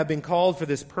 "For you have been called for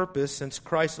this purpose, since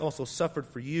Christ also suffered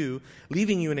for you,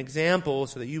 leaving you an example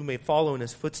so that you may follow in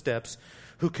his footsteps,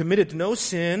 who committed no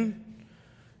sin,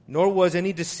 nor was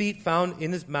any deceit found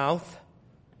in his mouth."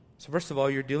 So first of all,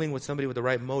 you're dealing with somebody with the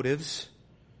right motives.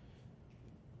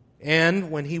 "And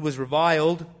when he was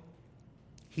reviled,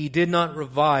 he did not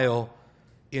revile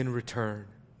in return."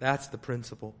 That's the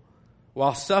principle.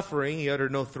 "While suffering, he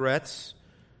uttered no threats,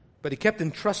 but he kept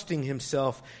entrusting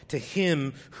himself to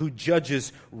him who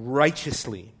judges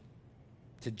righteously."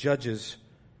 To judges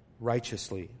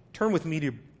righteously. Turn with me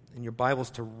in your Bibles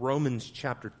to Romans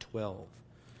chapter 12.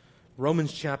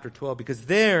 Romans chapter 12, because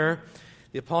there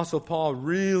the Apostle Paul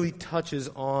really touches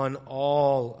on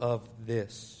all of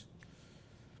this.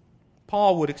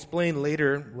 Paul would explain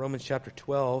later, Romans chapter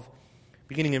 12,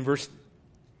 beginning in verse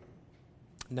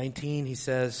 18, he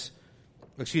says,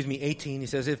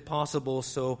 "If possible,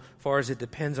 so far as it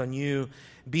depends on you,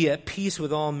 be at peace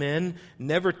with all men,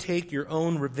 never take your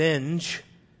own revenge,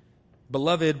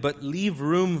 beloved, but leave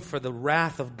room for the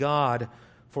wrath of God,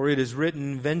 for it is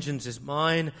written, 'Vengeance is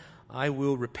mine, I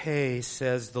will repay,'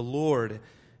 says the Lord."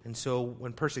 And so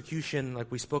when persecution,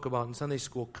 like we spoke about in Sunday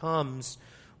school, comes,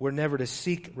 we're never to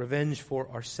seek revenge for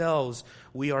ourselves.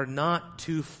 We are not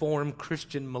to form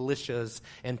Christian militias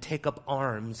and take up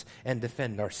arms and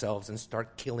defend ourselves and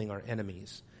start killing our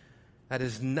enemies. That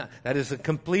is a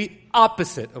complete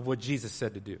opposite of what Jesus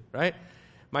said to do, right?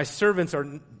 My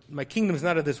kingdom is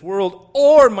not of this world,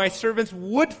 or my servants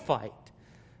would fight.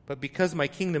 But because my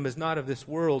kingdom is not of this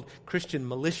world, Christian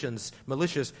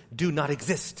militias do not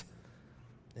exist.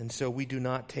 And so we do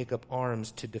not take up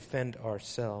arms to defend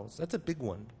ourselves. That's a big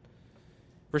one.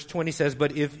 Verse 20 says,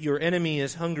 "But if your enemy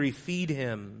is hungry, feed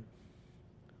him.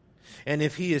 And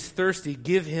if he is thirsty,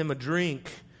 give him a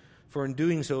drink. For in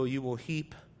doing so, you will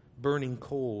heap burning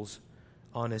coals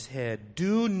on his head.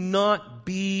 Do not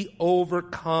be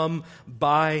overcome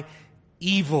by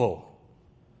evil."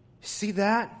 See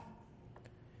that?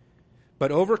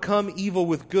 "But overcome evil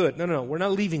with good." No, we're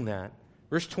not leaving that.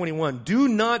 Verse 21, "Do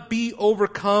not be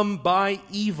overcome by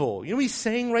evil." You know what he's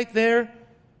saying right there?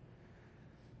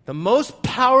 The most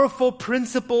powerful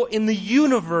principle in the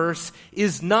universe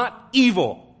is not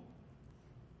evil.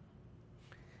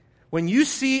 When you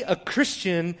see a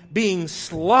Christian being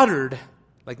slaughtered,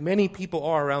 like many people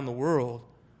are around the world,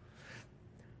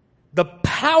 the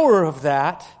power of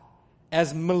that,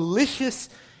 as malicious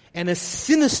and as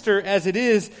sinister as it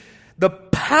is, the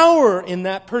power in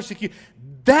that persecution,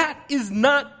 that is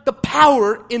not the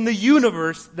power in the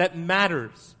universe that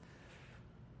matters.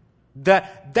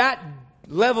 That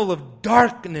level of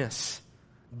darkness,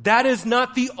 that is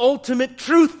not the ultimate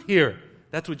truth here.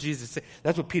 That's what Jesus said.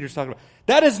 That's what Peter's talking about.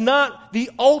 That is not the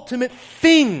ultimate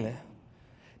thing.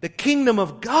 The kingdom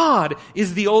of God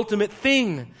is the ultimate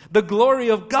thing. The glory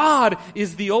of God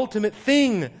is the ultimate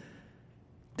thing.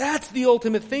 That's the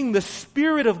ultimate thing. The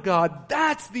Spirit of God,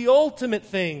 that's the ultimate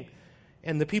thing.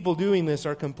 And the people doing this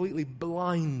are completely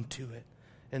blind to it.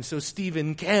 And so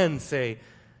Stephen can say,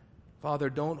 Father,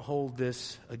 don't hold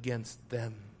this against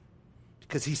them.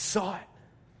 Because he saw it.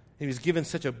 He was given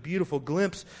such a beautiful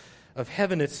glimpse of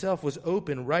heaven itself was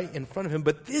open right in front of him.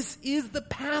 But this is the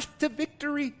path to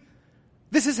victory.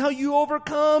 This is how you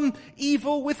overcome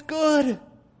evil with good.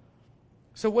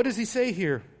 So what does he say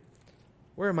here?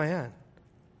 Where am I at?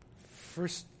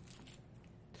 First,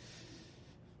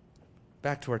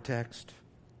 back to our text.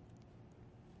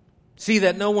 See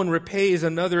that no one repays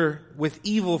another with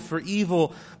evil for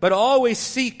evil, but always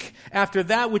seek after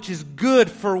that which is good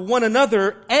for one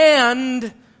another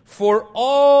and for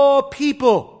all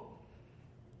people.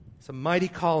 It's a mighty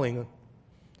calling.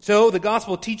 So the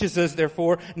gospel teaches us,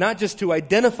 therefore, not just to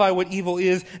identify what evil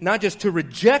is, not just to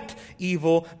reject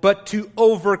evil, but to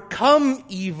overcome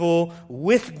evil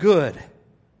with good.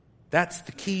 That's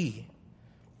the key.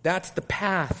 That's the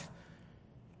path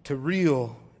to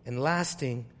real and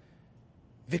lasting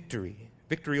victory.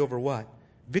 Victory over what?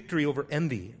 Victory over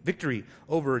envy. Victory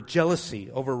over jealousy,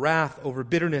 over wrath, over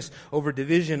bitterness, over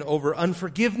division, over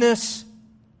unforgiveness.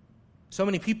 So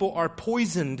many people are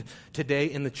poisoned today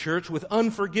in the church with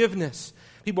unforgiveness.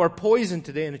 People are poisoned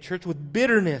today in the church with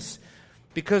bitterness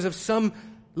because of some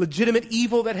legitimate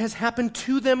evil that has happened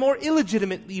to them or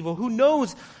illegitimate evil. Who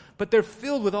knows? But they're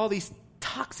filled with all these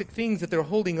toxic things that they're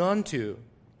holding on to.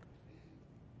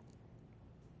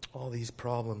 All these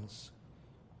problems.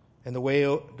 And the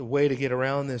way to get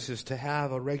around this is to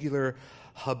have a regular,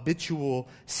 habitual,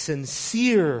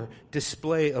 sincere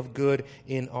display of good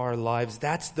in our lives.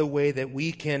 That's the way that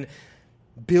we can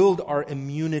build our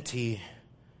immunity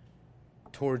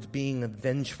towards being a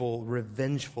vengeful,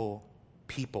 revengeful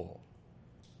people.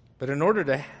 But in order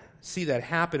to see that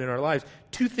happen in our lives,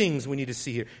 two things we need to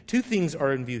see here. Two things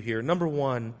are in view here. Number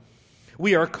one,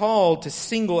 we are called to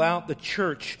single out the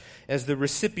church as the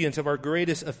recipients of our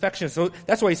greatest affection. So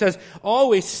that's why he says,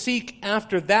 always seek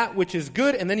after that which is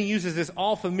good. And then he uses this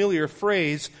all-familiar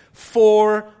phrase,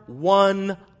 for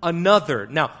one another.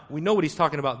 Now, we know what he's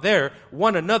talking about there.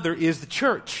 One another is the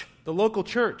church, the local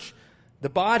church, the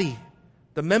body,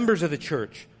 the members of the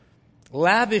church.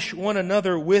 Lavish one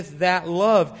another with that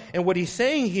love. And what he's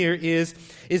saying here is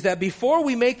that before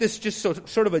we make this just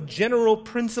sort of a general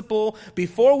principle,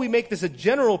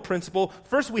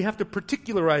 first we have to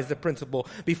particularize the principle.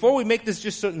 Before we make this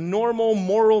just a normal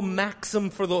moral maxim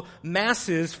for the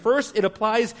masses, first it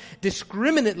applies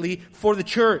discriminately for the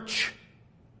church.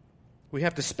 We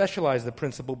have to specialize the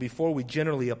principle before we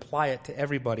generally apply it to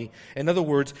everybody. In other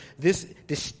words, this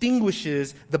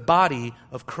distinguishes the body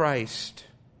of Christ.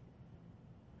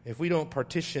 If we don't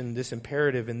partition this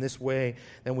imperative in this way,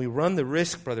 then we run the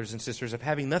risk, brothers and sisters, of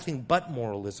having nothing but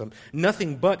moralism,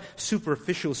 nothing but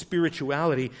superficial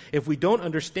spirituality. If we don't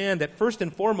understand that first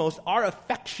and foremost, our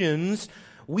affections,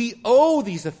 we owe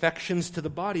these affections to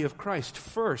the body of Christ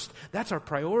first. That's our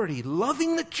priority,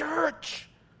 loving the church.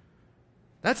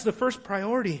 That's the first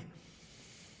priority.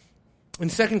 In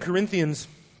 2 Corinthians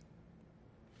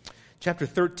chapter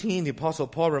 13, the Apostle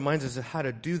Paul reminds us of how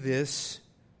to do this.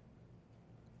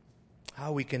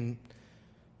 How we can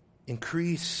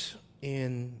increase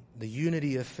in the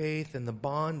unity of faith and the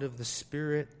bond of the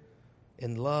Spirit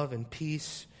in love and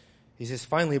peace. He says,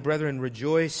 finally, brethren,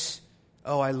 rejoice.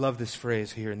 Oh, I love this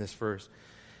phrase here in this verse.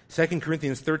 2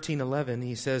 Corinthians 13:11,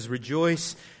 he says,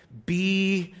 rejoice,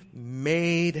 be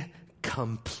made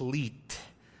complete.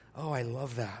 Oh, I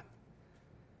love that.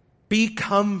 Be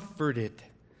comforted.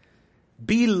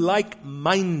 Be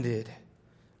like-minded.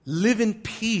 Live in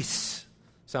peace.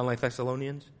 Sound like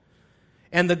Thessalonians?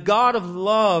 And the God of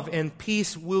love and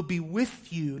peace will be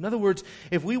with you. In other words,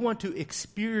 if we want to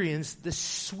experience the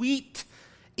sweet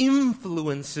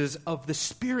influences of the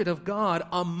Spirit of God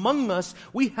among us,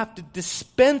 we have to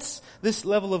dispense this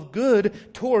level of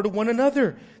good toward one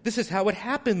another. This is how it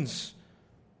happens.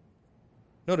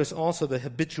 Notice also the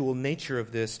habitual nature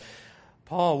of this.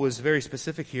 Paul was very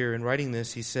specific here in writing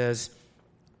this. He says,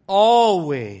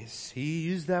 always, he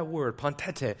used that word,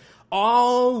 pantete,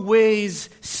 always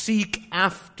seek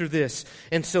after this.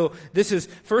 And so this is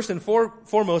first and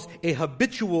foremost a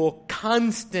habitual,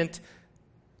 constant,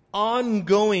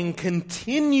 ongoing,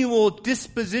 continual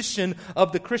disposition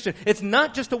of the Christian. It's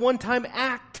not just a one-time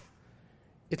act.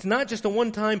 It's not just a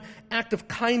one-time act of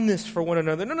kindness for one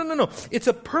another. No. It's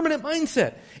a permanent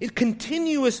mindset. It's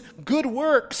continuous good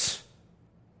works.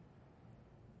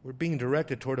 We're being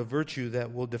directed toward a virtue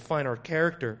that will define our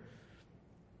character.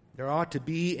 There ought to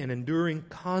be an enduring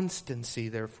constancy,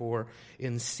 therefore,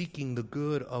 in seeking the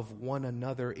good of one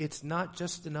another. It's not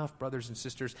just enough, brothers and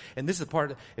sisters. And this is the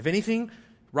part, if anything,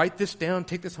 write this down,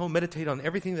 take this home, meditate on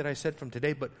everything that I said from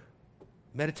today, but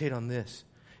meditate on this.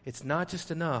 It's not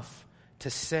just enough to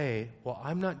say, well,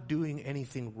 I'm not doing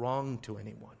anything wrong to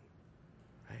anyone.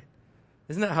 Right?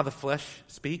 Isn't that how the flesh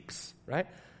speaks? Right?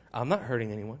 I'm not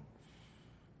hurting anyone.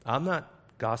 I'm not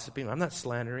gossiping. I'm not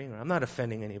slandering. I'm not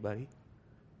offending anybody.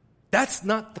 That's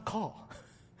not the call.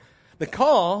 The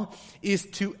call is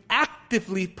to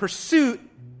actively pursue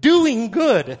doing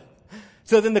good.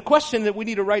 So then the question that we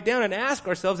need to write down and ask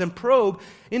ourselves and probe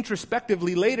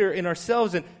introspectively later in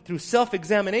ourselves and through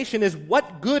self-examination is,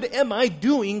 what good am I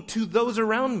doing to those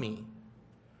around me?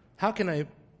 How can I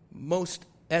most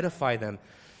edify them?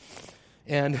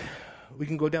 And we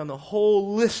can go down the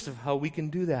whole list of how we can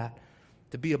do that.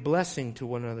 To be a blessing to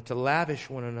one another, to lavish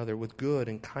one another with good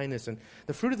and kindness and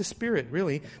the fruit of the Spirit,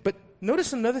 really. But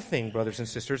notice another thing, brothers and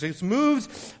sisters. It moves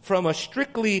from a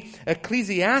strictly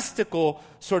ecclesiastical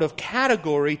sort of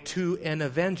category to an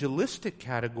evangelistic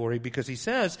category, because he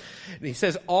says,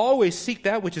 always seek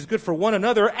that which is good for one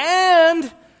another, and,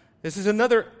 this is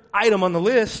another item on the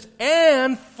list,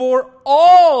 and for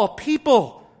all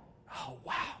people. Oh,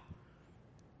 wow.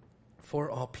 For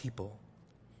all people.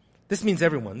 This means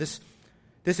everyone.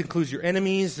 This includes your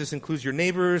enemies, this includes your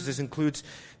neighbors, this includes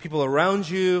people around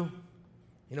you,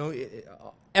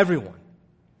 everyone.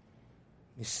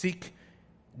 You seek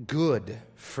good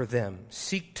for them.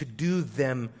 Seek to do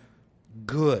them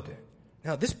good.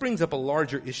 Now, this brings up a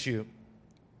larger issue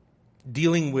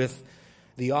dealing with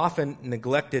the often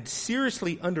neglected,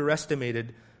 seriously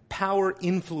underestimated power,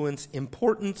 influence,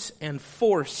 importance, and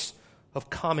force of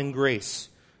common grace.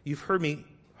 You've heard me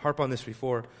harp on this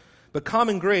before. But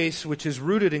common grace, which is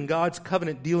rooted in God's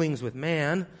covenant dealings with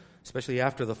man, especially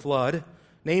after the flood,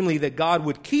 namely that God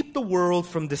would keep the world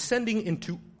from descending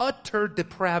into utter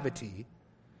depravity.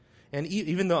 And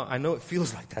even though I know it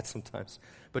feels like that sometimes,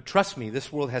 but trust me,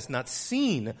 this world has not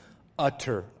seen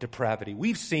utter depravity.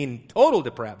 We've seen total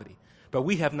depravity, but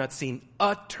we have not seen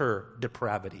utter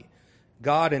depravity.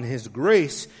 God in His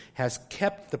grace has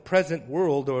kept the present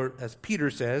world, or as Peter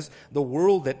says, the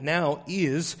world that now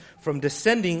is, from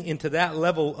descending into that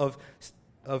level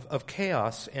of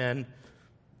chaos and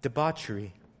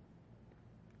debauchery.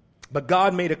 But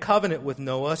God made a covenant with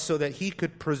Noah so that He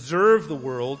could preserve the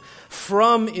world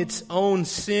from its own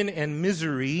sin and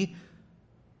misery,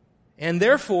 and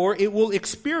therefore it will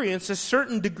experience a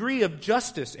certain degree of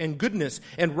justice and goodness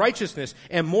and righteousness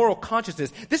and moral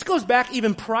consciousness. This goes back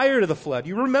even prior to the flood.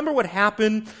 You remember what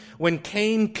happened when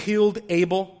Cain killed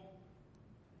Abel?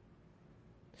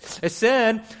 It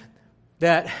said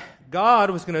that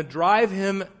God was going to drive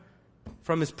him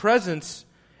from His presence,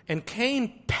 and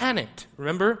Cain panicked,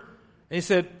 remember? And he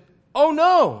said, oh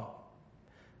no,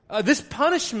 this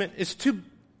punishment is too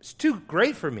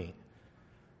great for me.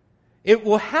 It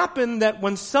will happen that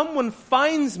when someone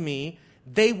finds me,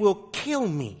 they will kill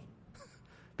me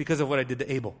because of what I did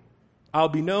to Abel. I'll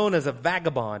be known as a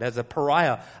vagabond, as a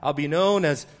pariah. I'll be known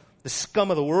as the scum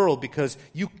of the world because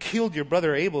you killed your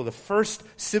brother Abel, the first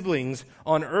siblings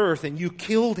on earth, and you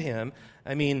killed him.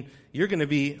 I mean, you're going to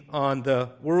be on the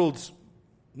world's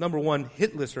 #1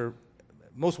 hit list or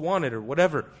most wanted or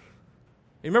whatever.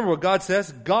 You remember what God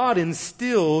says? God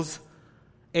instills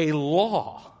a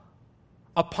law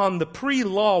upon the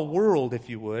pre-law world, if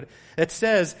you would, that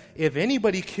says if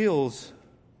anybody kills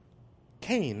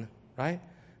Cain, right,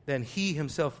 then he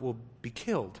himself will be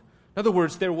killed. In other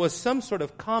words, there was some sort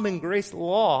of common grace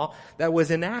law that was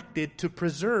enacted to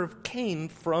preserve Cain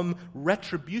from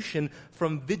retribution,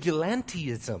 from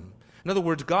vigilantism. In other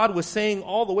words, God was saying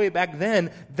all the way back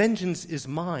then, vengeance is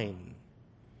mine.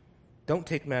 Don't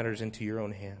take matters into your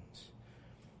own hands.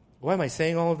 Why am I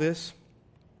saying all of this?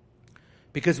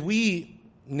 Because we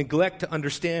neglect to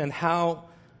understand how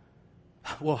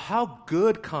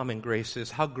good common grace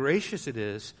is, how gracious it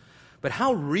is, but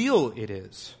how real it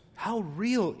is. How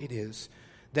real it is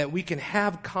that we can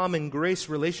have common grace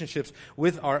relationships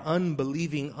with our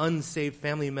unbelieving, unsaved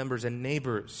family members and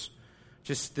neighbors.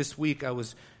 Just this week, I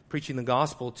was preaching the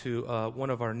gospel to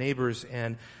one of our neighbors,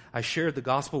 and I shared the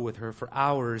gospel with her for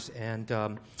hours, and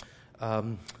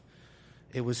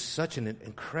it was such an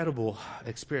incredible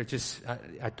experience.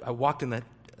 I walked in that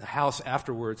house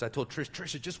afterwards. I told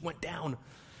Trish, it just went down.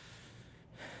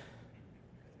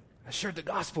 I shared the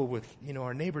gospel with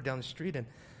our neighbor down the street, and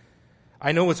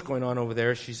I know what's going on over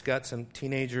there. She's got some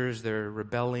teenagers. They're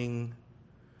rebelling.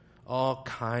 All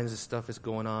kinds of stuff is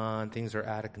going on. Things are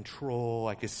out of control.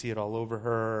 I could see it all over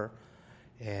her.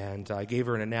 And I gave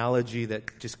her an analogy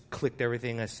that just clicked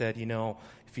everything. I said,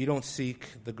 if you don't seek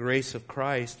the grace of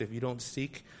Christ, if you don't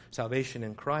seek salvation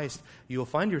in Christ, you'll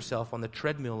find yourself on the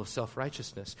treadmill of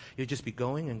self-righteousness. You'll just be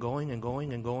going and going and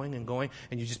going and going and going,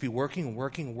 and you'll just be working and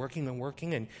working and working and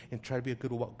working and try to be a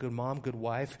good mom, good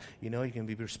wife. You can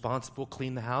be responsible,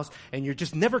 clean the house, and you're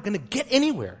just never going to get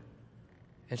anywhere.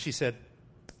 And she said,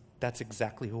 that's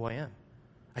exactly who I am.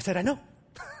 I said, I know.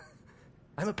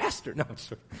 I'm a pastor. No, I'm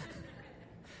sorry.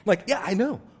 I'm like, yeah, I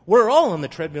know. We're all on the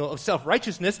treadmill of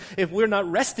self-righteousness if we're not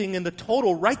resting in the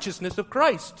total righteousness of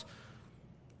Christ.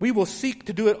 We will seek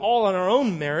to do it all on our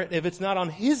own merit if it's not on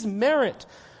His merit.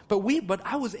 But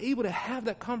I was able to have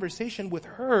that conversation with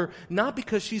her, not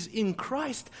because she's in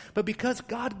Christ, but because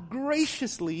God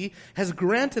graciously has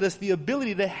granted us the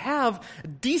ability to have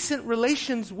decent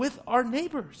relations with our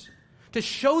neighbors, to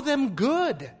show them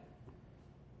good.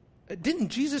 Didn't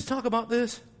Jesus talk about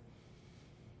this?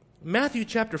 Matthew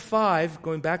chapter 5,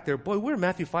 going back there. Boy, we're in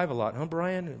Matthew 5 a lot, huh,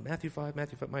 Brian? Matthew 5.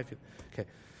 Okay.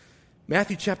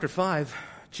 Matthew chapter 5,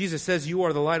 Jesus says, you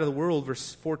are the light of the world,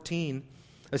 verse 14.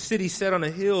 A city set on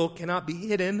a hill cannot be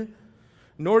hidden,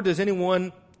 nor does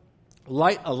anyone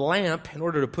light a lamp in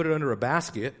order to put it under a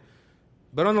basket,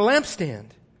 but on a lampstand,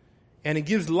 and it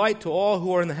gives light to all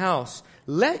who are in the house.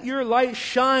 Let your light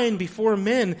shine before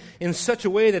men in such a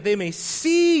way that they may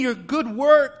see your good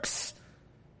works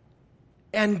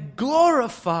and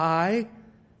glorify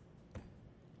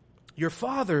your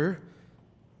Father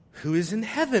who is in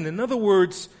heaven. In other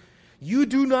words, you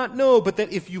do not know, but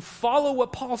that if you follow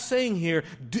what Paul's saying here,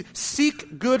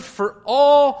 seek good for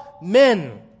all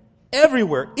men,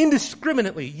 everywhere,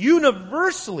 indiscriminately,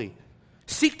 universally.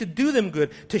 Seek to do them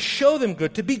good, to show them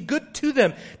good, to be good to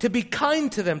them, to be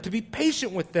kind to them, to be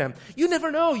patient with them. You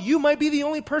never know. You might be the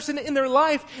only person in their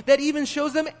life that even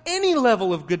shows them any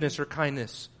level of goodness or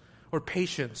kindness or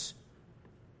patience.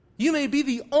 You may be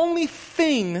the only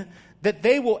thing that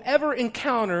they will ever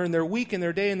encounter in their week, in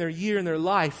their day, in their year, in their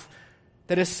life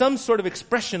that is some sort of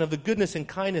expression of the goodness and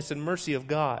kindness and mercy of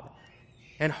God.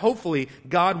 And hopefully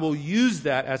God will use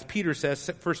that, as Peter says,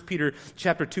 1 Peter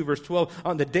chapter 2, verse 12,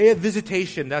 on the day of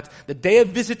visitation. That's the day of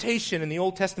visitation in the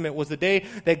Old Testament was the day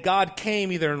that God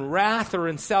came either in wrath or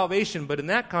in salvation. But in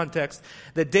that context,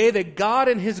 the day that God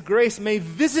in His grace may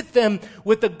visit them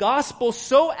with the gospel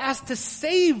so as to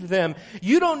save them.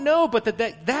 You don't know, but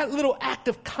that little act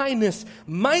of kindness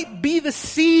might be the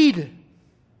seed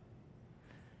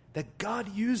that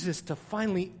God uses to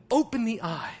finally open the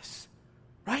eyes,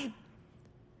 right?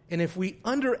 And if we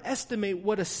underestimate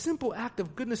what a simple act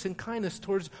of goodness and kindness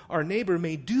towards our neighbor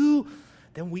may do,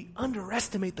 then we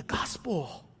underestimate the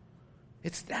gospel.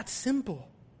 It's that simple.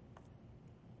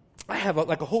 I have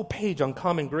a whole page on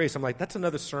common grace. I'm like, that's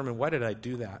another sermon. Why did I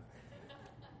do that?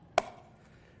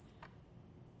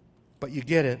 But you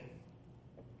get it.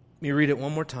 Let me read it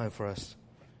one more time for us.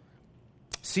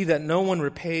 See that no one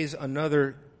repays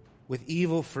another with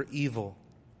evil for evil.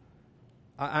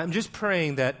 I'm just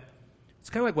praying that it's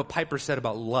kind of like what Piper said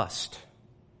about lust.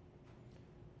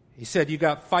 He said, you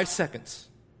got 5 seconds.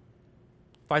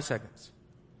 5 seconds.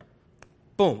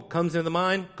 Boom, comes into the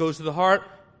mind, goes to the heart.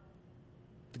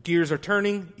 The gears are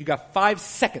turning. You got 5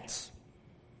 seconds.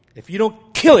 If you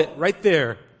don't kill it right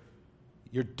there,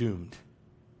 you're doomed.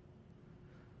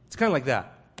 It's kind of like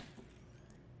that.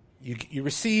 You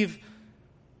receive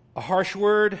a harsh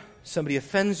word, somebody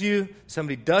offends you,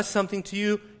 somebody does something to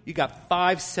you, you got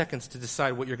 5 seconds to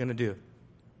decide what you're going to do.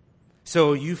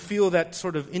 So you feel that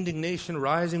sort of indignation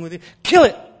rising within you. Kill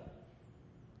it!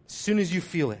 As soon as you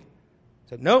feel it.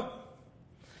 So, nope.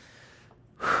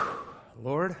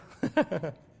 Lord,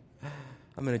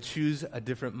 I'm going to choose a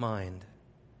different mind.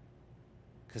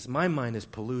 Because my mind is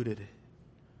polluted.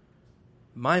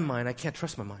 My mind, I can't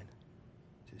trust my mind.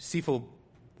 Deceitful,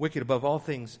 wicked above all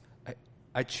things.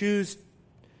 I choose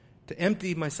to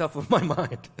empty myself of my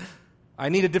mind. I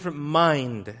need a different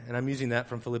mind. And I'm using that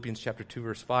from Philippians chapter 2,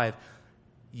 verse 5.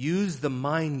 Use the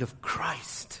mind of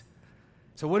Christ.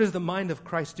 So what does the mind of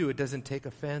Christ do? It doesn't take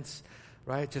offense,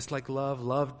 right? Just like love.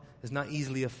 Love is not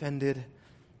easily offended,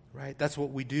 right? That's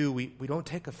what we do. We don't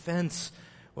take offense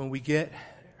when we get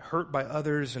hurt by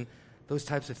others and those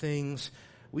types of things.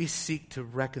 We seek to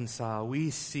reconcile. We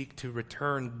seek to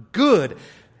return good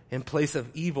in place of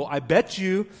evil. I bet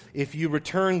you if you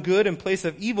return good in place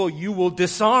of evil, you will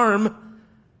disarm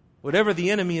whatever the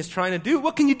enemy is trying to do.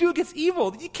 What can you do against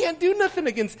evil? You can't do nothing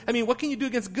against, what can you do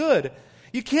against good?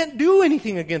 You can't do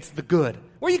anything against the good.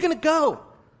 Where are you going to go?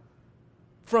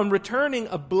 From returning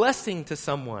a blessing to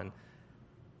someone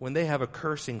when they have a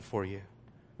cursing for you.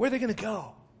 Where are they going to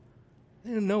go?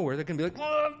 They don't know where. They're going to be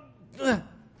like,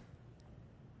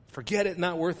 Forget it,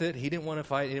 not worth it. He didn't want to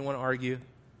fight. He didn't want to argue.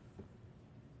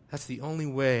 That's the only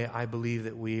way I believe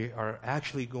that we are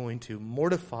actually going to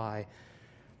mortify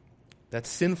that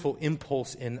sinful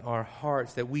impulse in our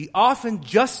hearts that we often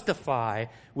justify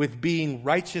with being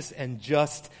righteous and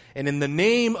just. And in the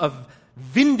name of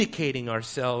vindicating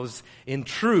ourselves in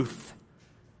truth,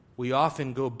 we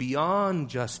often go beyond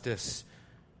justice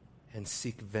and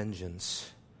seek vengeance,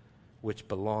 which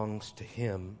belongs to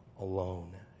Him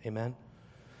alone. Amen?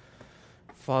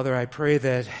 Father, I pray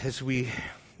that as we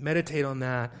meditate on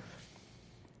that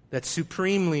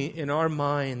supremely in our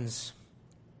minds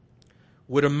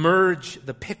would emerge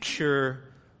the picture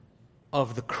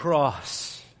of the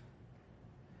cross.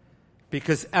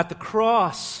 Because at the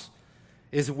cross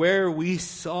is where we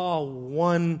saw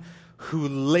one who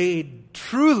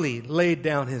truly laid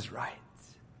down his rights.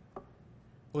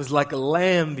 Was like a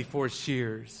lamb before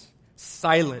shears,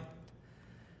 silent.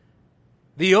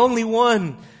 The only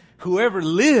one who ever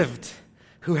lived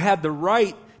who had the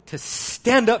right to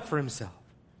stand up for himself.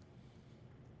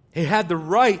 He had the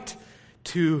right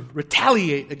to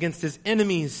retaliate against his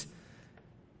enemies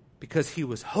because he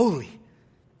was holy,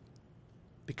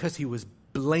 because he was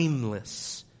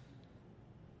blameless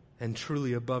and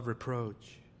truly above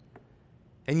reproach.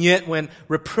 And yet when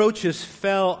reproaches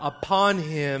fell upon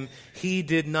him, he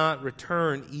did not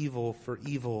return evil for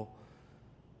evil,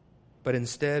 but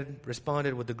instead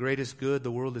responded with the greatest good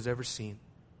the world has ever seen.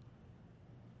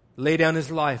 Lay down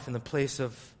his life in the place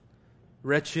of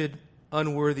wretched,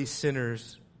 unworthy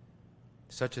sinners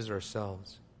such as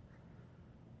ourselves.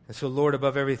 And so, Lord,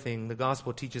 above everything, the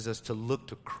gospel teaches us to look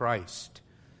to Christ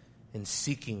in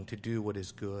seeking to do what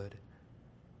is good.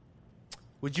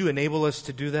 Would you enable us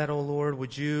to do that, O Lord?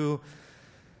 Would you,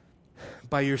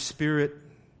 by your Spirit,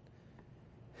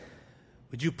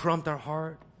 would you prompt our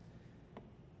heart?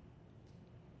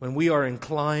 When we are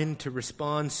inclined to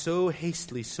respond so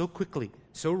hastily, so quickly,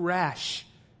 so rash,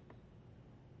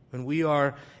 when we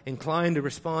are inclined to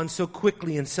respond so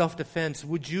quickly in self-defense,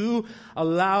 would you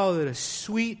allow that a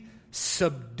sweet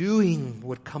subduing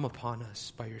would come upon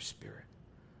us by your Spirit?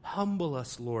 Humble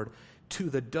us, Lord, to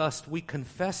the dust. We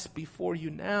confess before you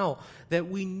now that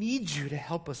we need you to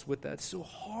help us with that. It's so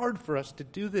hard for us to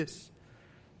do this.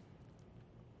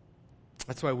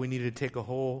 That's why we need to take a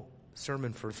whole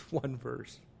sermon for one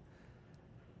verse.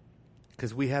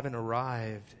 Because we haven't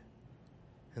arrived.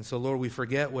 And so, Lord, we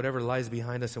forget whatever lies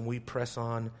behind us and we press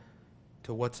on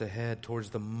to what's ahead, towards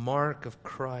the mark of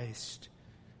Christ,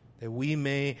 that we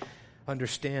may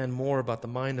understand more about the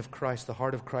mind of Christ, the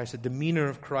heart of Christ, the demeanor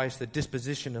of Christ, the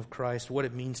disposition of Christ, what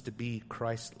it means to be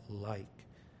Christ-like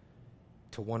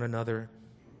to one another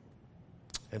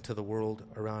and to the world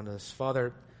around us.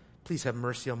 Father, please have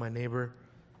mercy on my neighbor.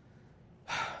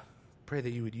 Pray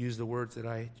that you would use the words that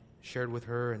I shared with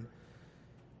her and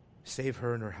save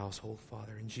her and her household,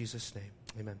 Father. In Jesus' name,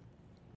 amen.